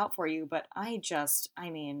work cut out for you, but I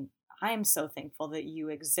am so thankful that you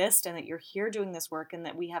exist and that you're here doing this work and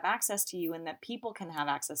that we have access to you and that people can have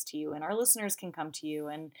access to you and our listeners can come to you.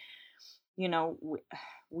 And,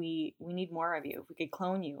 we need more of you. If we could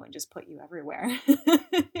clone you and just put you everywhere.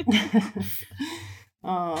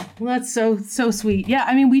 Oh, well, that's so sweet.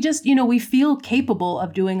 Yeah, we just, we feel capable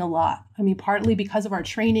of doing a lot. Partly because of our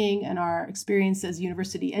training and our experience as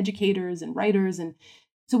university educators and writers. And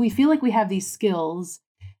so we feel like we have these skills.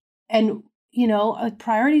 And,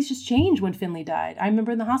 priorities just changed when Finley died. I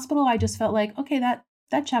remember in the hospital, I just felt like, okay, that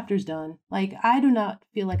chapter's done. Like, I do not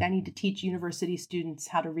feel like I need to teach university students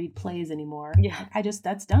how to read plays anymore. Yeah.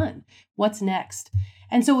 That's done. What's next?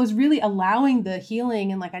 And so it was really allowing the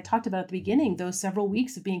healing. And like I talked about at the beginning, those several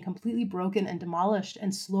weeks of being completely broken and demolished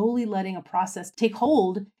and slowly letting a process take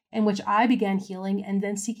hold in which I began healing and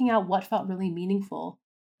then seeking out what felt really meaningful.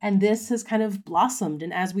 And this has kind of blossomed.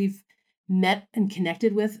 And as we've met and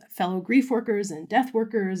connected with fellow grief workers and death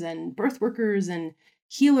workers and birth workers and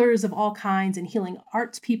healers of all kinds and healing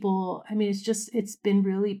arts people, it's been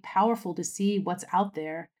really powerful to see what's out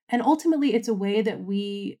there. And ultimately, it's a way that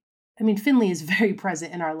Finley is very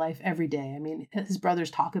present in our life every day. His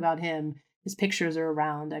brothers talk about him. His pictures are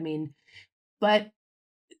around. But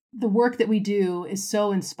the work that we do is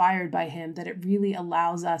so inspired by him that it really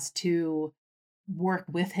allows us to work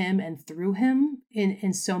with him and through him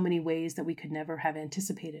in so many ways that we could never have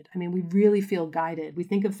anticipated. We really feel guided. We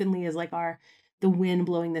think of Finley as like the wind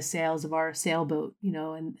blowing the sails of our sailboat,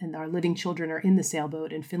 and our living children are in the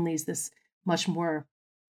sailboat, and Finley's this much more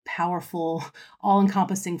powerful,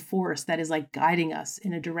 all-encompassing force that is like guiding us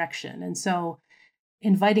in a direction. And so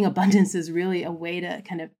inviting abundance is really a way to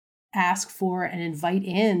kind of ask for and invite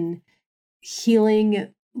in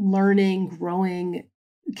healing, learning, growing,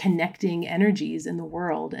 connecting energies in the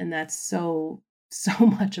world. And that's so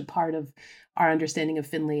much a part of our understanding of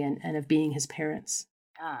Finley and of being his parents.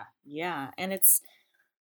 Yeah. And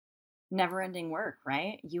never-ending work,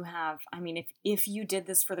 right? You have, I mean, if you did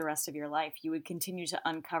this for the rest of your life, you would continue to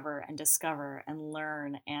uncover and discover and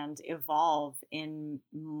learn and evolve in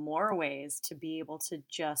more ways to be able to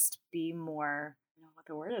just be more, I don't know what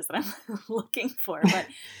the word is that I'm looking for, but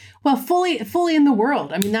well, fully in the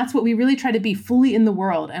world. I mean, that's what we really try to be, fully in the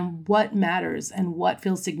world, and what matters and what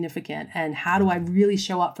feels significant, and how do I really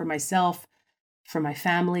show up for myself, for my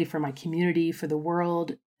family, for my community, for the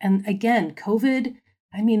world. And again, COVID,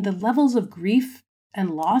 I mean, the levels of grief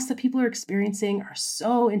and loss that people are experiencing are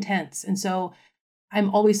so intense. And so I'm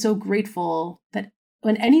always so grateful that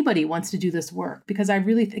when anybody wants to do this work, because I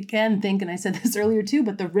really, again, think, and I said this earlier too,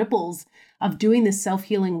 but the ripples of doing this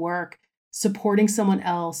self-healing work, supporting someone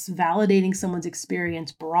else, validating someone's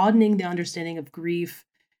experience, broadening the understanding of grief,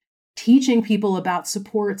 teaching people about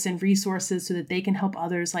supports and resources so that they can help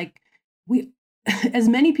others. Like, we, as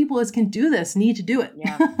many people as can do this need to do it.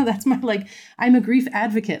 Yeah. That's my, like, I'm a grief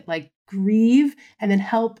advocate, like, grieve and then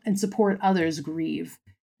help and support others grieve.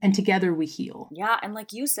 And together we heal. Yeah. And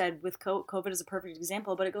like you said, with COVID is a perfect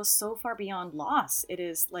example, but it goes so far beyond loss. It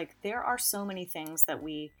is like, there are so many things that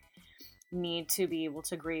we need to be able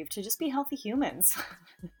to grieve to just be healthy humans.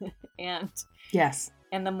 And yes.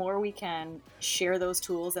 And the more we can share those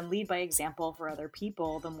tools and lead by example for other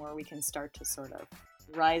people, the more we can start to sort of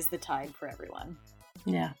rise the tide for everyone.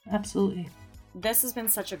 Yeah, absolutely. This has been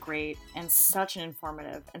such a great and such an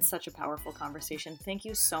informative and such a powerful conversation. Thank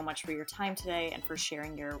you so much for your time today and for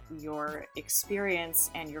sharing your experience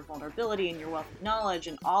and your vulnerability and your wealth of knowledge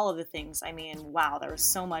and all of the things. I mean, wow, there was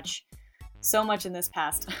so much in this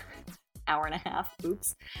past hour and a half.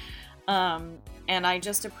 Oops. And I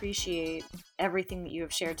just appreciate everything that you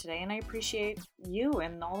have shared today, and I appreciate you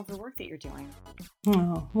and all of the work that you're doing.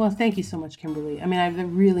 Oh, well, thank you so much, Kimberly. I mean, it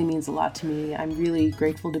really means a lot to me. I'm really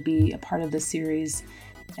grateful to be a part of this series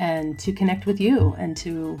and to connect with you and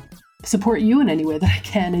to support you in any way that I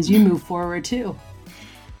can as you move forward too.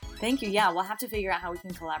 Thank you. Yeah, we'll have to figure out how we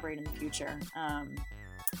can collaborate in the future.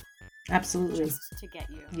 Absolutely. Just to get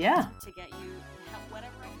you. Yeah. To get you